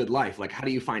like the good life. Like, how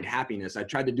do you find happiness? I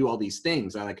tried to do all these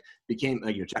things. I became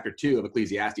chapter 2 of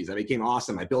Ecclesiastes. I became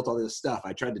awesome. I built all this stuff.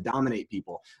 I tried to dominate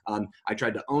people. I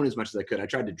tried to own as much as I could. I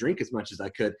tried to drink as much as I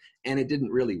could, and it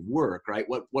didn't really work, right?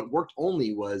 What worked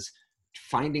only was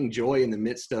finding joy in the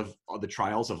midst of the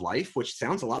trials of life, which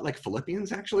sounds a lot like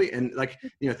Philippians actually. And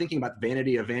thinking about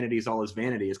vanity of vanities, all is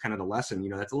vanity is kind of the lesson,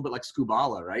 that's a little bit like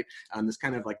skubala, right? This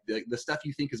kind of like the stuff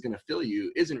you think is going to fill you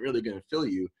isn't really going to fill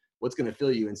you. What's going to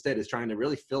fill you instead is trying to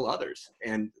really fill others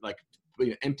and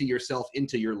empty yourself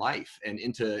into your life and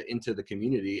into the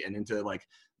community and into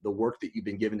the work that you've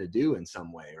been given to do in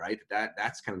some way, right?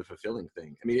 That's kind of the fulfilling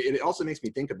thing. I mean, it also makes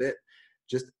me think a bit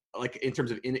just like in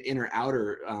terms of inner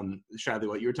outer, Shively,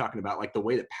 what you were talking about, like the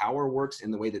way that power works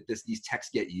and the way that these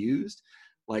texts get used,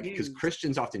 because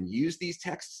Christians often use these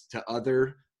texts to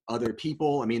other other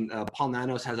people. I mean, Paul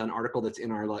Nanos has an article that's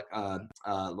in our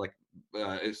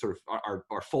sort of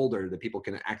our folder that people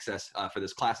can access for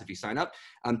this class if you sign up.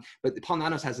 But Paul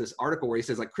Nanos has this article where he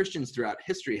says, like, Christians throughout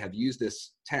history have used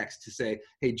this text to say,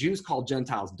 hey, Jews call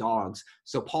Gentiles dogs,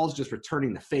 so Paul's just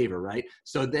returning the favor, right?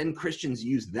 So then Christians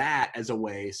use that as a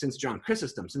way, since John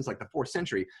Chrysostom, since like the 4th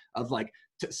century, of like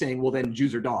saying, well, then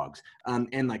Jews are dogs.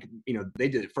 And like, you know, they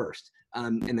did it first.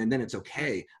 And then it's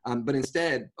okay. But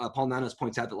instead, Paul Nanos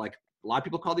points out that like a lot of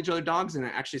people called each other dogs, and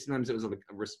actually sometimes it was like,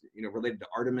 you know, related to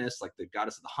Artemis, like the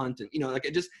goddess of the hunt, and you know, like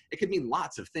it could mean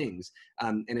lots of things.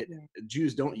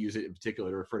 Jews don't use it in particular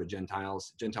to refer to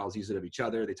Gentiles. Gentiles use it of each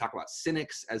other. They talk about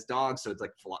cynics as dogs, so it's like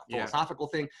a philosophical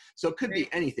thing. So it could be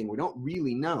anything. We don't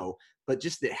really know, but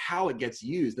just that how it gets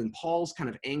used. And Paul's kind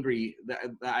of angry.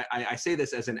 I say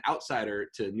this as an outsider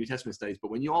to New Testament studies, but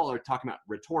when you all are talking about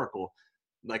rhetorical,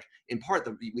 like in part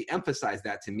we emphasize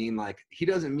that to mean like he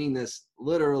doesn't mean this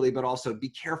literally, but also be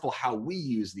careful how we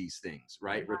use these things,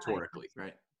 right? Rhetorically,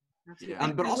 right?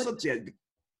 But also,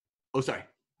 oh, sorry.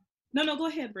 No, go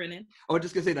ahead, Brennan. I was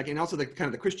just gonna say, like, and also the kind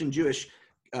of the Christian-Jewish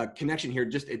connection here.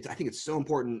 I think it's so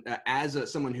important as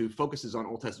someone who focuses on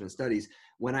Old Testament studies.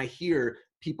 When I hear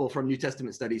people from New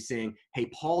Testament studies saying, "Hey,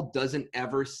 Paul doesn't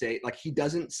ever say, like, he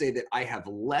doesn't say that I have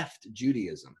left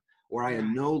Judaism, or I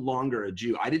am no longer a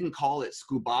Jew. I didn't call it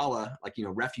skubala, like, you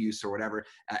know, refuse or whatever,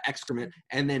 excrement,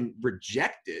 and then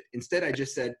reject it. Instead, I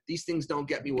just said, these things don't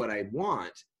get me what I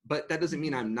want, but that doesn't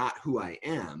mean I'm not who I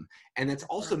am." And that's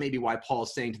also maybe why Paul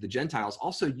is saying to the Gentiles,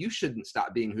 also, you shouldn't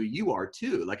stop being who you are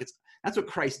too. Like, that's what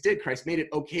Christ did. Christ made it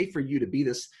okay for you to be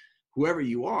this, whoever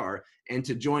you are, and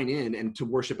to join in and to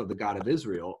worship of the God of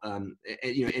Israel,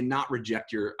 and not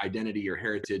reject your identity, your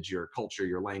heritage, your culture,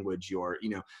 your language,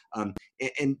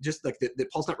 and just like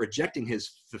that Paul's not rejecting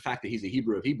the fact that he's a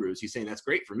Hebrew of Hebrews. He's saying that's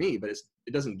great for me, but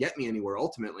it doesn't get me anywhere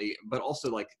ultimately. But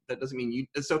also, like, that doesn't mean you.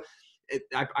 So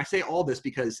I say all this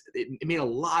because it made a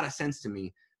lot of sense to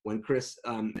me when Chris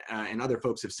and other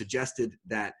folks have suggested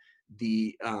that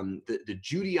the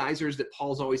Judaizers that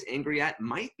Paul's always angry at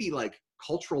might be like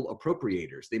cultural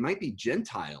appropriators. They might be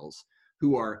Gentiles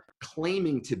who are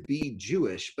claiming to be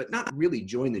Jewish, but not really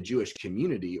join the Jewish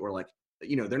community, or like,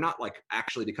 you know, they're not like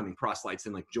actually becoming proselytes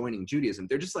and like joining Judaism.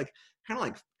 They're just like kind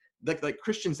of like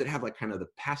Christians that have like kind of the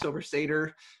Passover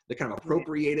Seder, that kind of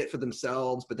appropriate it for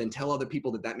themselves, but then tell other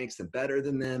people that makes them better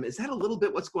than them. Is that a little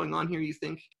bit what's going on here, you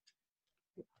think?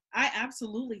 I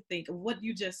absolutely think what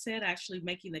you just said, actually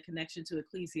making the connection to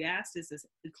Ecclesiastes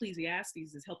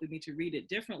is helping me to read it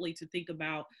differently, to think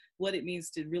about what it means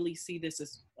to really see this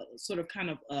as sort of kind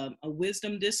of a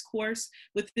wisdom discourse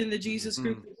within the Jesus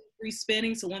group.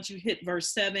 Spinning. So once you hit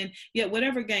verse 7, yet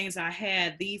whatever gains I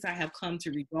had, these I have come to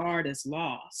regard as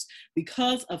lost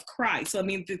because of Christ. So I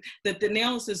mean, the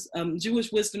analysis,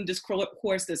 Jewish wisdom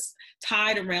discourse that's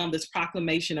tied around this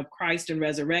proclamation of Christ and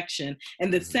resurrection,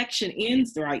 and the section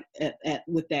ends right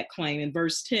with that claim in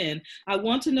verse 10. I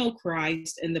want to know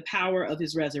Christ and the power of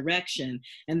his resurrection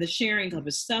and the sharing of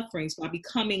his sufferings by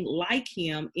becoming like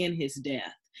him in his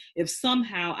death, if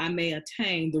somehow I may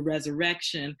attain the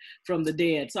resurrection from the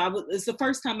dead. So it's the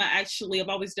first time I've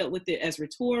always dealt with it as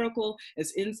rhetorical,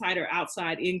 as inside or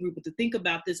outside in group, but to think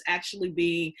about this actually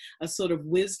being a sort of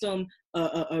wisdom,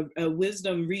 a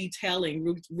wisdom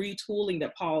retelling, retooling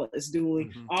that Paul is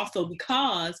doing, also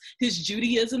because his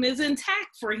Judaism is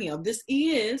intact for him. This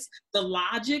is the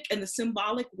logic and the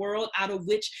symbolic world out of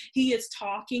which he is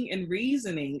talking and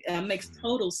reasoning. Makes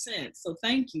total sense. So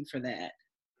thank you for that.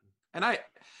 And I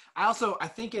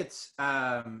think it's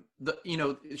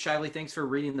Shiley, thanks for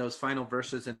reading those final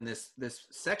verses in this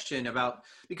section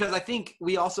because I think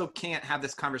we also can't have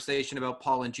this conversation about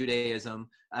Paul and Judaism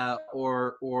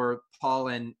or Paul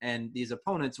and these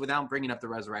opponents without bringing up the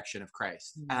resurrection of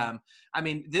Christ. I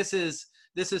mean, this is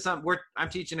something I'm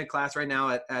teaching a class right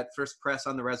now at First Press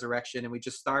on the resurrection, and we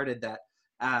just started that.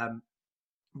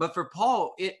 But for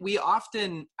Paul,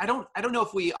 I don't know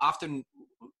if we often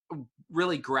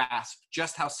really grasp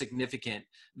just how significant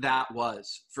that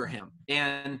was for him.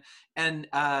 And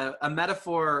a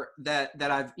metaphor that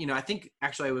I've, I think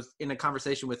actually I was in a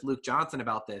conversation with Luke Johnson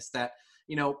about this, that,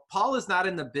 Paul is not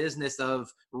in the business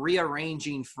of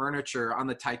rearranging furniture on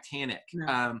the Titanic.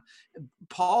 No.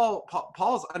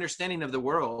 Paul's understanding of the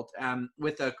world,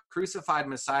 with a crucified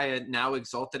Messiah now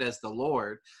exalted as the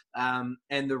Lord,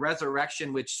 and the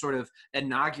resurrection, which sort of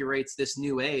inaugurates this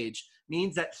new age,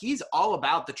 means that he's all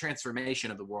about the transformation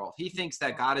of the world. He thinks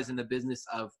that God is in the business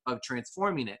of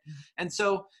transforming it. And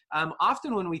so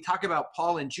often when we talk about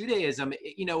Paul and Judaism,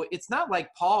 it's not like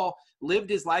Paul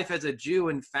lived his life as a Jew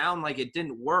and found like it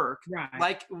didn't work, right.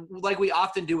 like we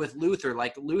often do with Luther.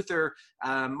 Like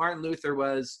Martin Luther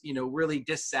was, really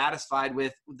dissatisfied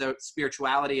with the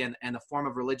spirituality and the form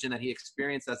of religion that he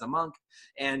experienced as a monk,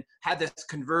 and had this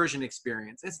conversion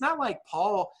experience. It's not like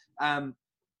Paul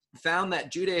found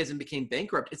that Judaism became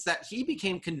bankrupt. It's that he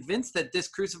became convinced that this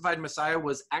crucified Messiah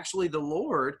was actually the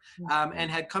Lord,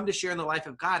 and had come to share in the life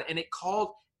of God, and it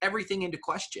called everything into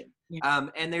question.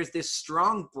 And there's this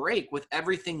strong break with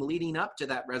everything leading up to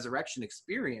that resurrection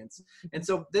experience. And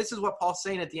so this is what Paul's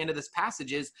saying at the end of this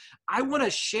passage is, I want to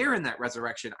share in that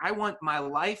resurrection. I want my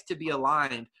life to be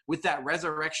aligned with that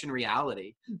resurrection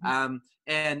reality.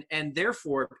 And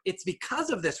therefore it's because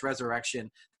of this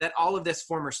resurrection that all of this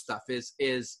former stuff is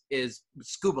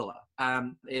scubala,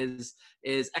 is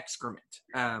excrement.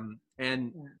 And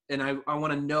I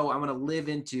want to live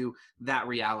into that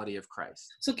reality of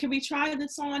Christ. So can we try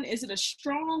this on? Is it a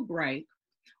strong break,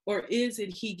 or is it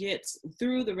he gets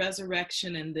through the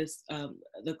resurrection and this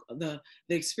the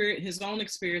experience, his own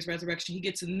experience, resurrection, he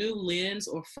gets a new lens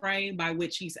or frame by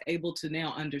which he's able to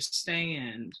now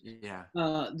understand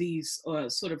these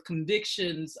sort of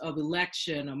convictions of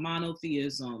election, of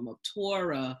monotheism, of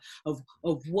Torah, of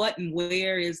what and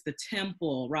where is the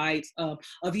temple, right?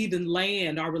 Of even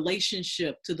land, our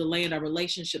relationship to the land, our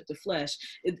relationship to flesh.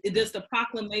 It does the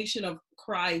proclamation of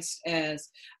Christ as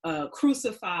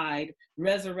crucified,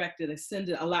 resurrected,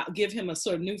 ascended, give him a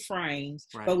sort of new frame,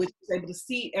 but which is able to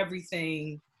see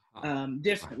everything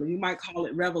differently. You might call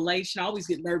it revelation. I always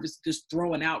get nervous just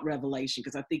throwing out revelation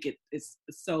because I think it's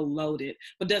so loaded.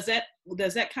 But does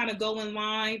that kind of go in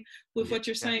line with what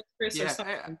you're saying, Chris? I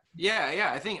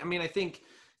think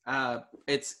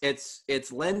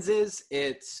it's lenses,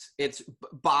 it's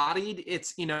bodied,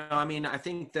 I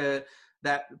think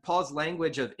that Paul's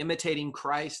language of imitating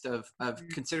Christ, of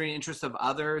considering the interests of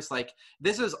others, like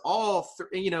this is all,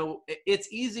 it's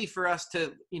easy for us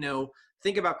to,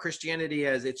 think about Christianity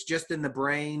as it's just in the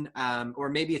brain, or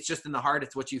maybe it's just in the heart.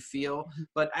 It's what you feel.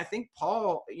 But I think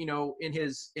Paul, in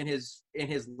his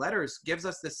letters gives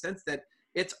us this sense that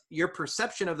it's your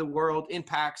perception of the world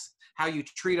impacts how you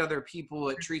treat other people.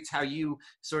 It treats how you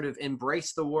sort of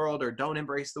embrace the world or don't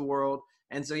embrace the world.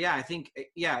 And so, I think,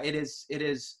 it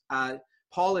is,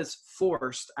 Paul is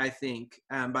forced, I think,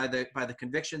 by the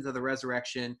convictions of the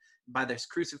resurrection, by this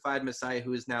crucified Messiah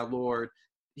who is now Lord.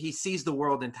 He sees the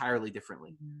world entirely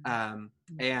differently,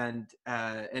 and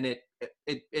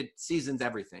it seasons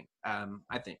everything.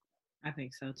 I think. I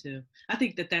think so too. I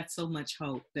think that's so much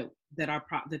hope that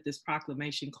this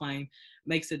proclamation claim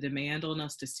makes a demand on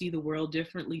us to see the world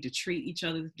differently, to treat each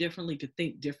other differently, to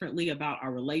think differently about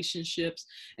our relationships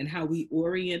and how we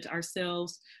orient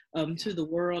ourselves to the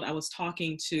world. I was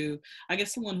talking to, I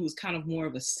guess, someone who's kind of more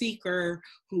of a seeker,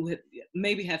 who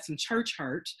maybe had some church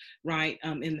hurt, right?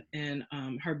 In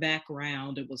her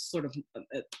background, it was sort of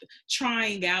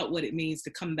trying out what it means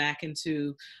to come back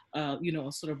into, a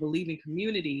sort of believing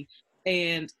community.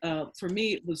 And for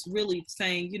me, it was really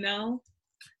saying,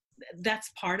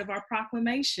 that's part of our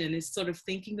proclamation, is sort of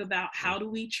thinking about how do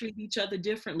we treat each other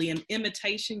differently. And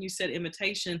imitation, you said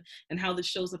imitation, and how this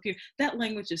shows up here. That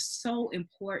language is so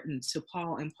important to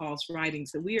Paul and Paul's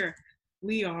writings, that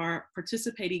we are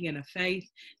participating in a faith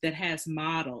that has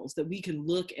models that we can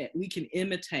look at, we can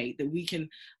imitate, that we can,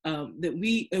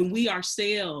 we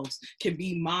ourselves can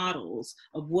be models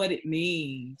of what it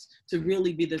means to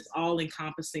really be this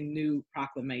all-encompassing new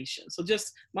proclamation. So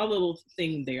just my little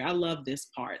thing there. I love this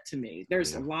part. To me,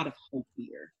 there's a lot of hope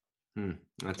here.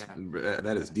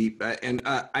 That is deep, and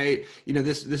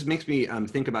this makes me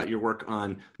think about your work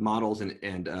on models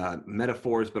and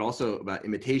metaphors, but also about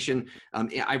imitation.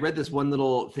 I read this one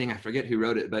little thing, I forget who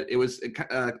wrote it, but it was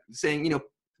saying,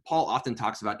 Paul often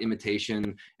talks about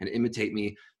imitation and imitate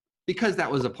me, because that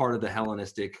was a part of the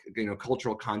Hellenistic,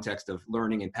 cultural context of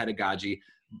learning and pedagogy.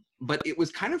 But it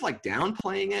was kind of like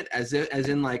downplaying it as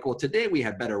in like, well, today we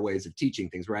have better ways of teaching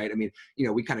things, right? I mean,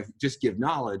 we kind of just give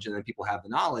knowledge, and then people have the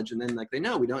knowledge, and then like they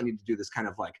know we don't need to do this kind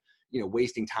of like,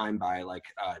 wasting time by like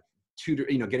tutor,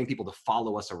 getting people to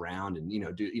follow us around and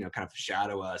do kind of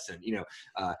shadow us and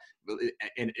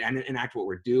and enact what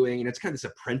we're doing. And it's kind of this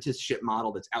apprenticeship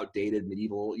model that's outdated,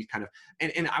 medieval kind of.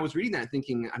 And I was reading that and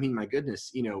thinking, I mean, my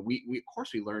goodness, we of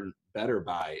course we learn better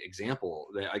by example.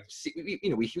 That I see,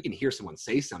 we can hear someone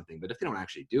say something, but if they don't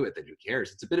actually do it, then who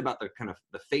cares? It's a bit about the kind of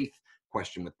the faith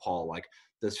question with Paul. Like,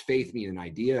 does faith mean an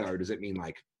idea, or does it mean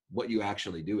like what you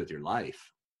actually do with your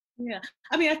life? Yeah.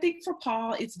 I mean, I think for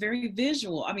Paul, it's very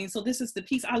visual. I mean, so this is the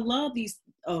piece. I love these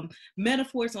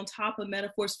metaphors on top of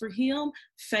metaphors. For him,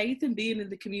 faith and being in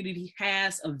the community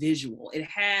has a visual, it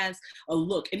has a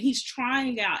look, and he's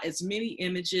trying out as many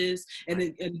images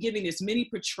and giving as many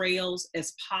portrayals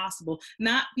as possible,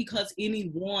 not because any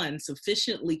one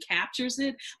sufficiently captures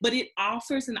it, but it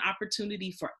offers an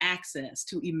opportunity for access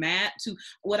to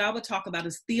what I would talk about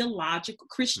as theological,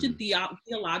 Christian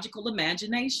theological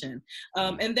imagination.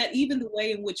 And that even the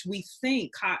way in which we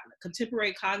think,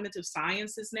 contemporary cognitive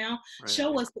sciences now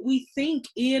show us that we think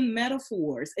in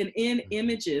metaphors and in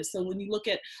images. So when you look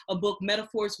at a book,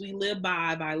 Metaphors We Live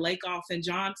by Lakoff and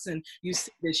Johnson, you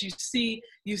see this.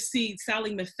 You see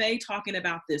Sally Maffei talking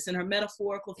about this in her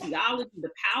metaphorical theology, the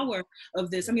power of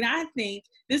this. I mean, I think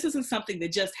this isn't something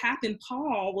that just happened.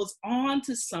 Paul was on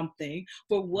to something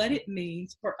for what it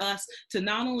means for us to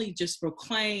not only just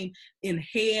proclaim in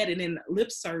head and in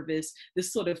lip service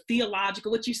this sort of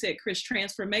theological, what you said, Chris,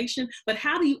 transformation, but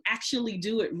how do you actually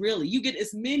do it really? You get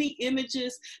as many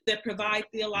images that provide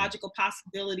theological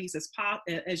possibilities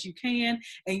as you can,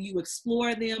 and you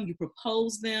explore them, you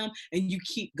propose them, and you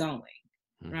keep going,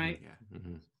 right? Yeah.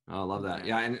 Mm-hmm. Oh, I love that.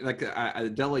 Yeah, and like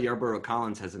Della Yarborough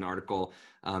Collins has an article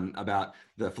about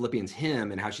the Philippians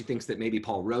hymn and how she thinks that maybe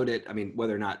Paul wrote it. I mean,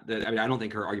 whether or not that, I mean, I don't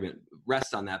think her argument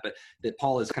rests on that, but that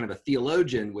Paul is kind of a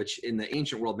theologian, which in the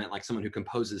ancient world meant like someone who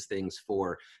composes things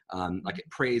for like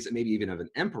praise, maybe even of an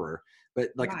emperor. But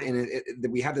like, and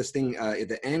we have this thing at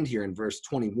the end here in verse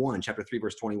 21, chapter 3,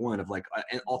 verse 21 of like,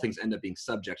 all things end up being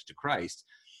subject to Christ,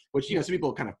 which, you know, some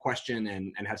people kind of question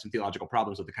and have some theological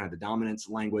problems with the kind of the dominance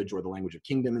language or the language of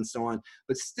kingdom and so on.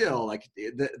 But still, like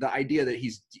the idea that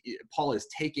Paul is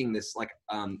taking this like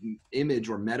image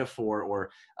or metaphor or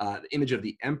image of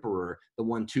the emperor, the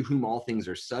one to whom all things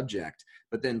are subject.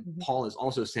 But then Paul is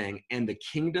also saying, and the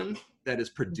kingdom that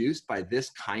is produced by this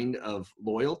kind of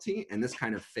loyalty and this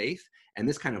kind of faith and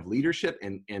this kind of leadership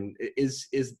and it's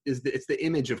the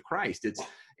image of Christ.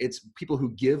 It's people who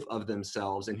give of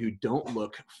themselves and who don't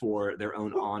look for their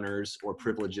own honors or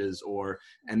privileges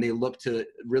and they look to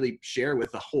really share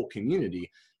with the whole community.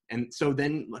 And so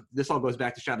then this all goes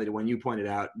back to Shadley, to when you pointed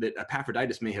out that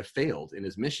Epaphroditus may have failed in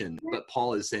his mission, but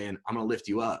Paul is saying, I'm going to lift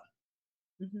you up.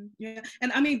 Yeah,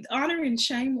 and I mean, honor and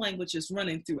shame language is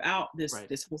running throughout this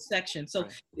whole section. So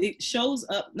it shows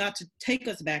up, not to take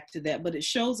us back to that, but it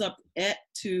shows up at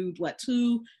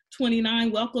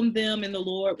 2:29. Welcome them in the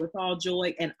Lord with all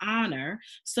joy and honor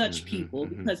such people,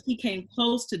 because he came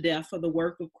close to death for the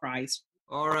work of Christ.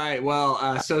 All right.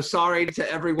 Well, so sorry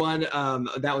to everyone.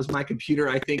 That was my computer.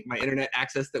 I think my internet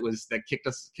access that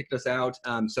kicked us out.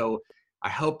 So I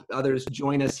hope others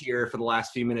join us here for the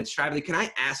last few minutes. Shively, can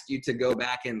I ask you to go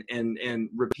back and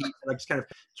repeat, like just kind of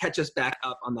catch us back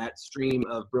up on that stream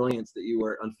of brilliance that you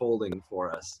were unfolding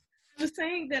for us? I was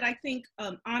saying that I think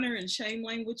honor and shame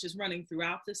language is running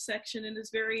throughout this section and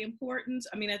is very important.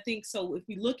 I mean, I think so. If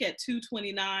we look at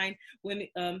 2:29, when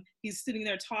he's sitting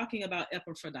there talking about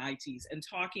Epaphroditus and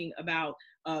talking about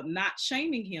not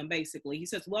shaming him, basically, he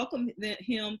says, welcome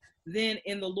him then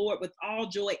in the Lord with all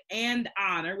joy and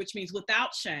honor, which means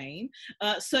without shame,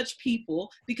 such people,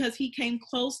 because he came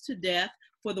close to death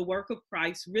for the work of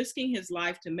Christ, risking his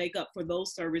life to make up for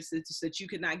those services that you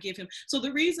could not give him. So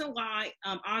the reason why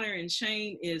honor and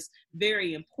shame is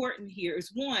very important here is,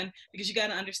 one, because you got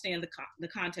to understand the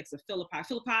context of Philippi.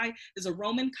 Philippi is a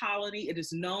Roman colony. It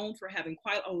is known for having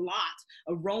quite a lot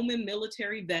of Roman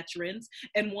military veterans.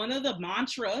 And one of the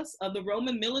mantras of the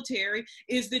Roman military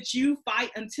is that you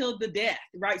fight until the death,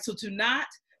 right? So to not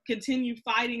continue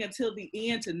fighting until the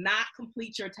end, to not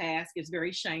complete your task, is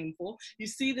very shameful. You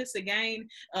see this again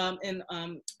in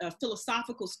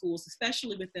philosophical schools,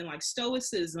 especially within like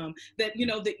Stoicism, that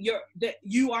that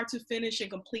you are to finish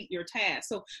and complete your task.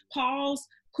 So Paul's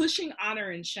pushing honor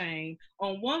and shame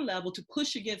on one level to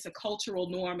push against a cultural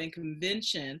norm and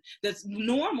convention that's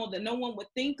normal, that no one would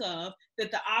think of,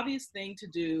 that the obvious thing to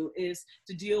do is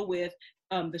to deal with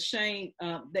the shame,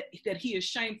 that he is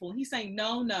shameful. He's saying,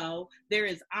 no, there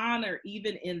is honor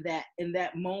even in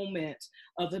that moment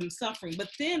of him suffering. But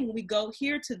then when we go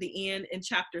here to the end in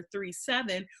chapter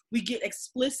 3:7, we get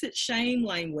explicit shame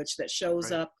language that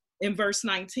shows up in verse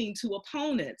 19 to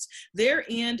opponents. Their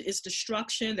end is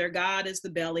destruction. Their God is the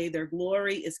belly. Their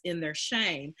glory is in their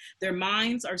shame. Their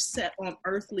minds are set on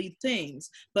earthly things.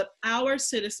 But our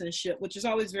citizenship, which is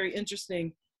always very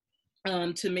interesting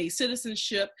to me,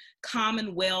 citizenship,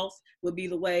 commonwealth would be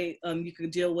the way you could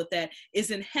deal with that,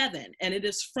 is in heaven. And it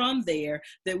is from there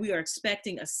that we are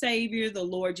expecting a savior, the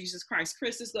Lord Jesus Christ.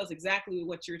 Chris, this goes exactly with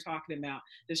what you're talking about.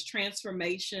 This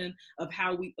transformation of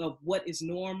of what is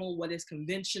normal, what is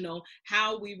conventional,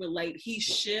 how we relate. He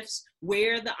shifts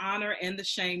where the honor and the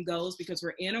shame goes, because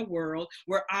we're in a world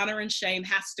where honor and shame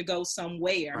has to go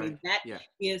somewhere. Right. I mean, that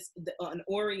is an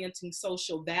orienting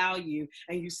social value.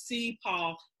 And you see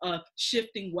Paul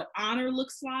shifting what honor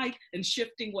looks like and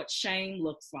shifting what shame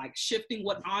looks like, shifting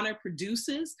what honor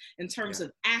produces in terms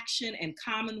of action and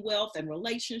commonwealth and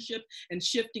relationship, and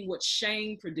shifting what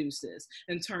shame produces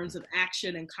in terms of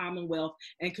action and commonwealth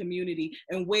and community,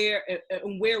 and where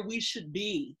we should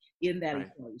be in that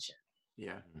equation.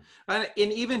 Yeah. And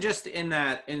even just in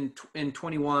that, in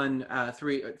 21,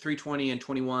 3:20 and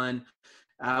 21,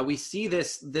 we see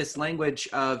this language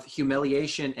of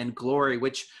humiliation and glory,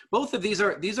 which both of these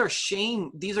are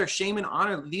shame and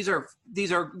honor. These are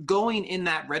going in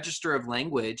that register of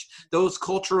language, those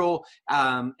cultural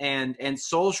and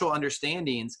social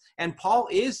understandings. And Paul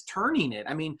is turning it.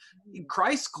 I mean,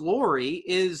 Christ's glory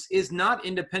is not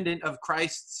independent of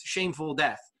Christ's shameful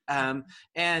death.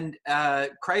 And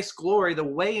Christ's glory, the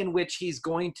way in which he's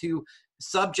going to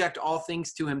subject all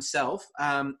things to himself,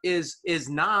 is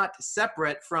not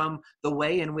separate from the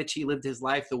way in which he lived his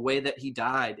life, the way that he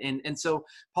died. And so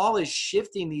Paul is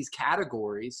shifting these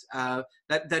categories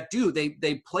that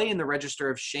play in the register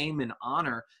of shame and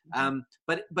honor,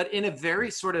 but in a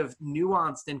very sort of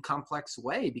nuanced and complex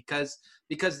way, because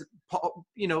Paul,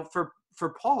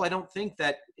 for Paul, I don't think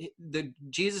that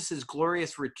Jesus's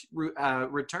glorious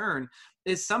return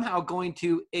is somehow going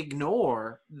to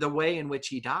ignore the way in which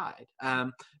he died.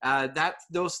 That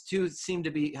those two seem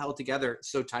to be held together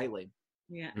so tightly.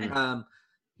 Yeah. And I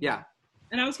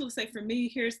was going to say, for me,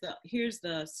 here's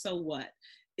the so what.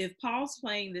 If Paul's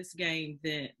playing this game,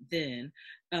 then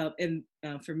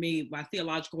for me, my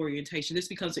theological orientation, this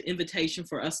becomes an invitation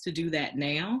for us to do that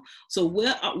now. So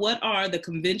what are the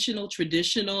conventional,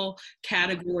 traditional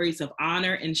categories of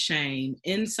honor and shame,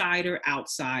 insider,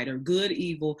 outsider, good,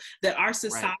 evil, that our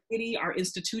society, our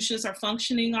institutions are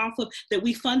functioning off of, that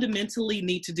we fundamentally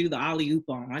need to do the alley-oop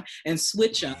on and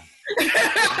switch up?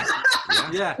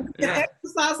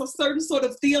 Exercise a certain sort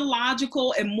of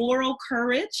theological and moral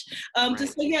courage to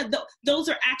say, those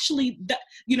are actually,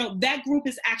 that group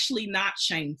is actually not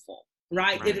shameful,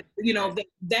 right?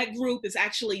 That group is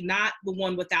actually not the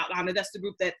one without honor. That's the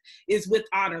group that is with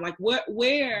honor. Like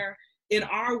where in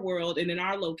our world and in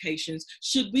our locations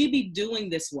should we be doing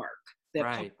this work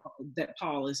that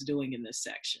Paul is doing in this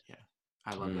section? Yeah.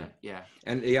 I love that. Yeah.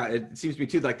 And it seems to me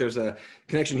too, like there's a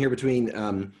connection here between,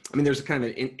 there's a kind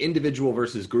of an individual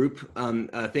versus group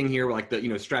thing here, like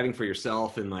the, striving for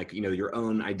yourself and like, your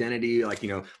own identity, like,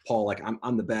 Paul, like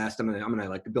I'm the best, I'm gonna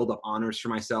like build up honors for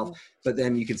myself. But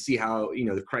then you can see how,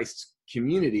 the Christ's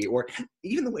community, or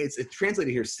even the way it's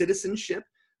translated here, citizenship.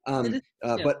 And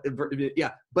also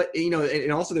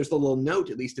there's the little note,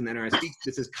 at least in the NRSV,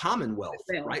 that says commonwealth,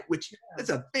 right? Which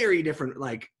that's a very different,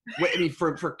 like,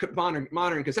 for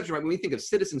modern conception, right? When we think of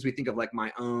citizens, we think of like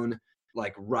my own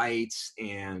like rights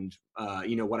and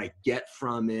what I get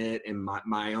from it and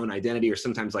my own identity, or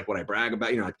sometimes like what I brag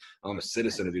about, like, oh, I'm a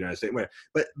citizen of the United States.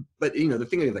 But the thing of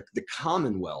the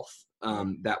commonwealth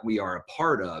that we are a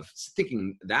part of,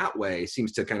 thinking that way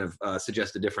seems to kind of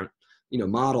suggest a different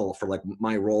model for like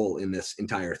my role in this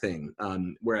entire thing.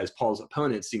 Whereas Paul's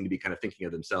opponents seem to be kind of thinking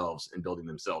of themselves and building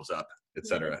themselves up,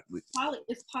 etc.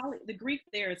 The Greek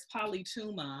there is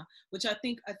polytuma, which I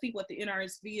think what the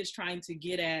NRSV is trying to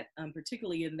get at,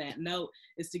 particularly in that note,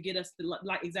 is to get us to,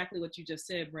 like exactly what you just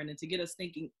said, Brendan, to get us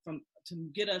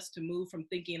to move from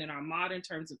thinking in our modern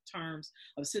terms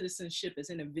of citizenship as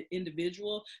an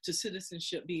individual to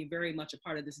citizenship being very much a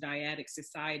part of this dyadic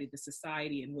society, the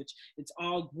society in which it's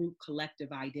all group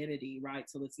collective identity, right?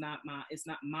 So it's not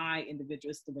my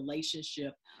individual, it's the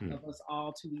relationship of us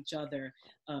all to each other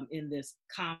in this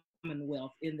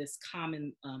commonwealth, in this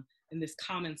common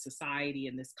society,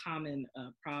 in this common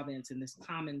province, in this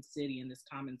common city, in this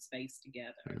common space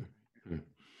together.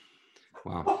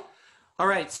 Wow. All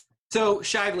right. So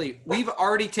Shively, we've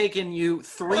already taken you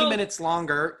 3 minutes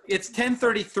longer. It's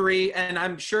 10:33, and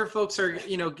I'm sure folks are,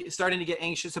 starting to get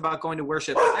anxious about going to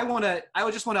worship. I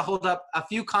just want to hold up a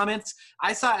few comments.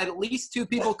 I saw at least 2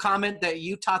 people comment that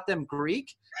you taught them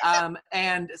Greek.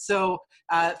 And so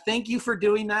thank you for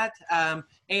doing that.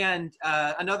 And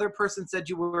another person said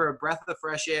you were a breath of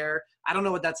fresh air. I don't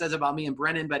know what that says about me and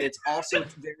Brennan, but it's also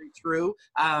very true.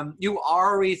 You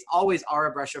always are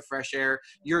a breath of fresh air.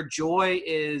 Your joy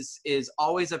is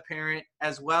always apparent,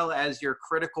 as well as your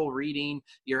critical reading,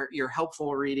 your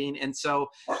helpful reading. And so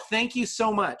thank you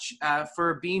so much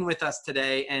for being with us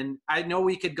today. And I know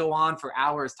we could go on for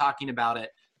hours talking about it,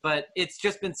 but it's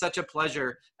just been such a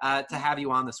pleasure to have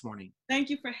you on this morning. Thank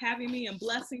you for having me, and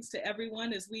blessings to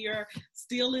everyone as we are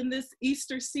still in this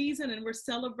Easter season and we're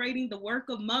celebrating the work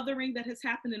of mothering that has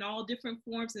happened in all different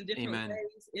forms and different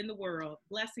ways in the world.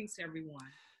 Blessings to everyone.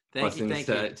 Blessings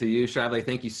to you, Shively.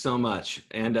 Thank you so much.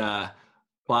 And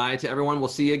bye to everyone. We'll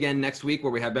see you again next week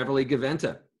where we have Beverly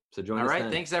Gaventa. So join us then. All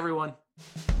right. Thanks, everyone.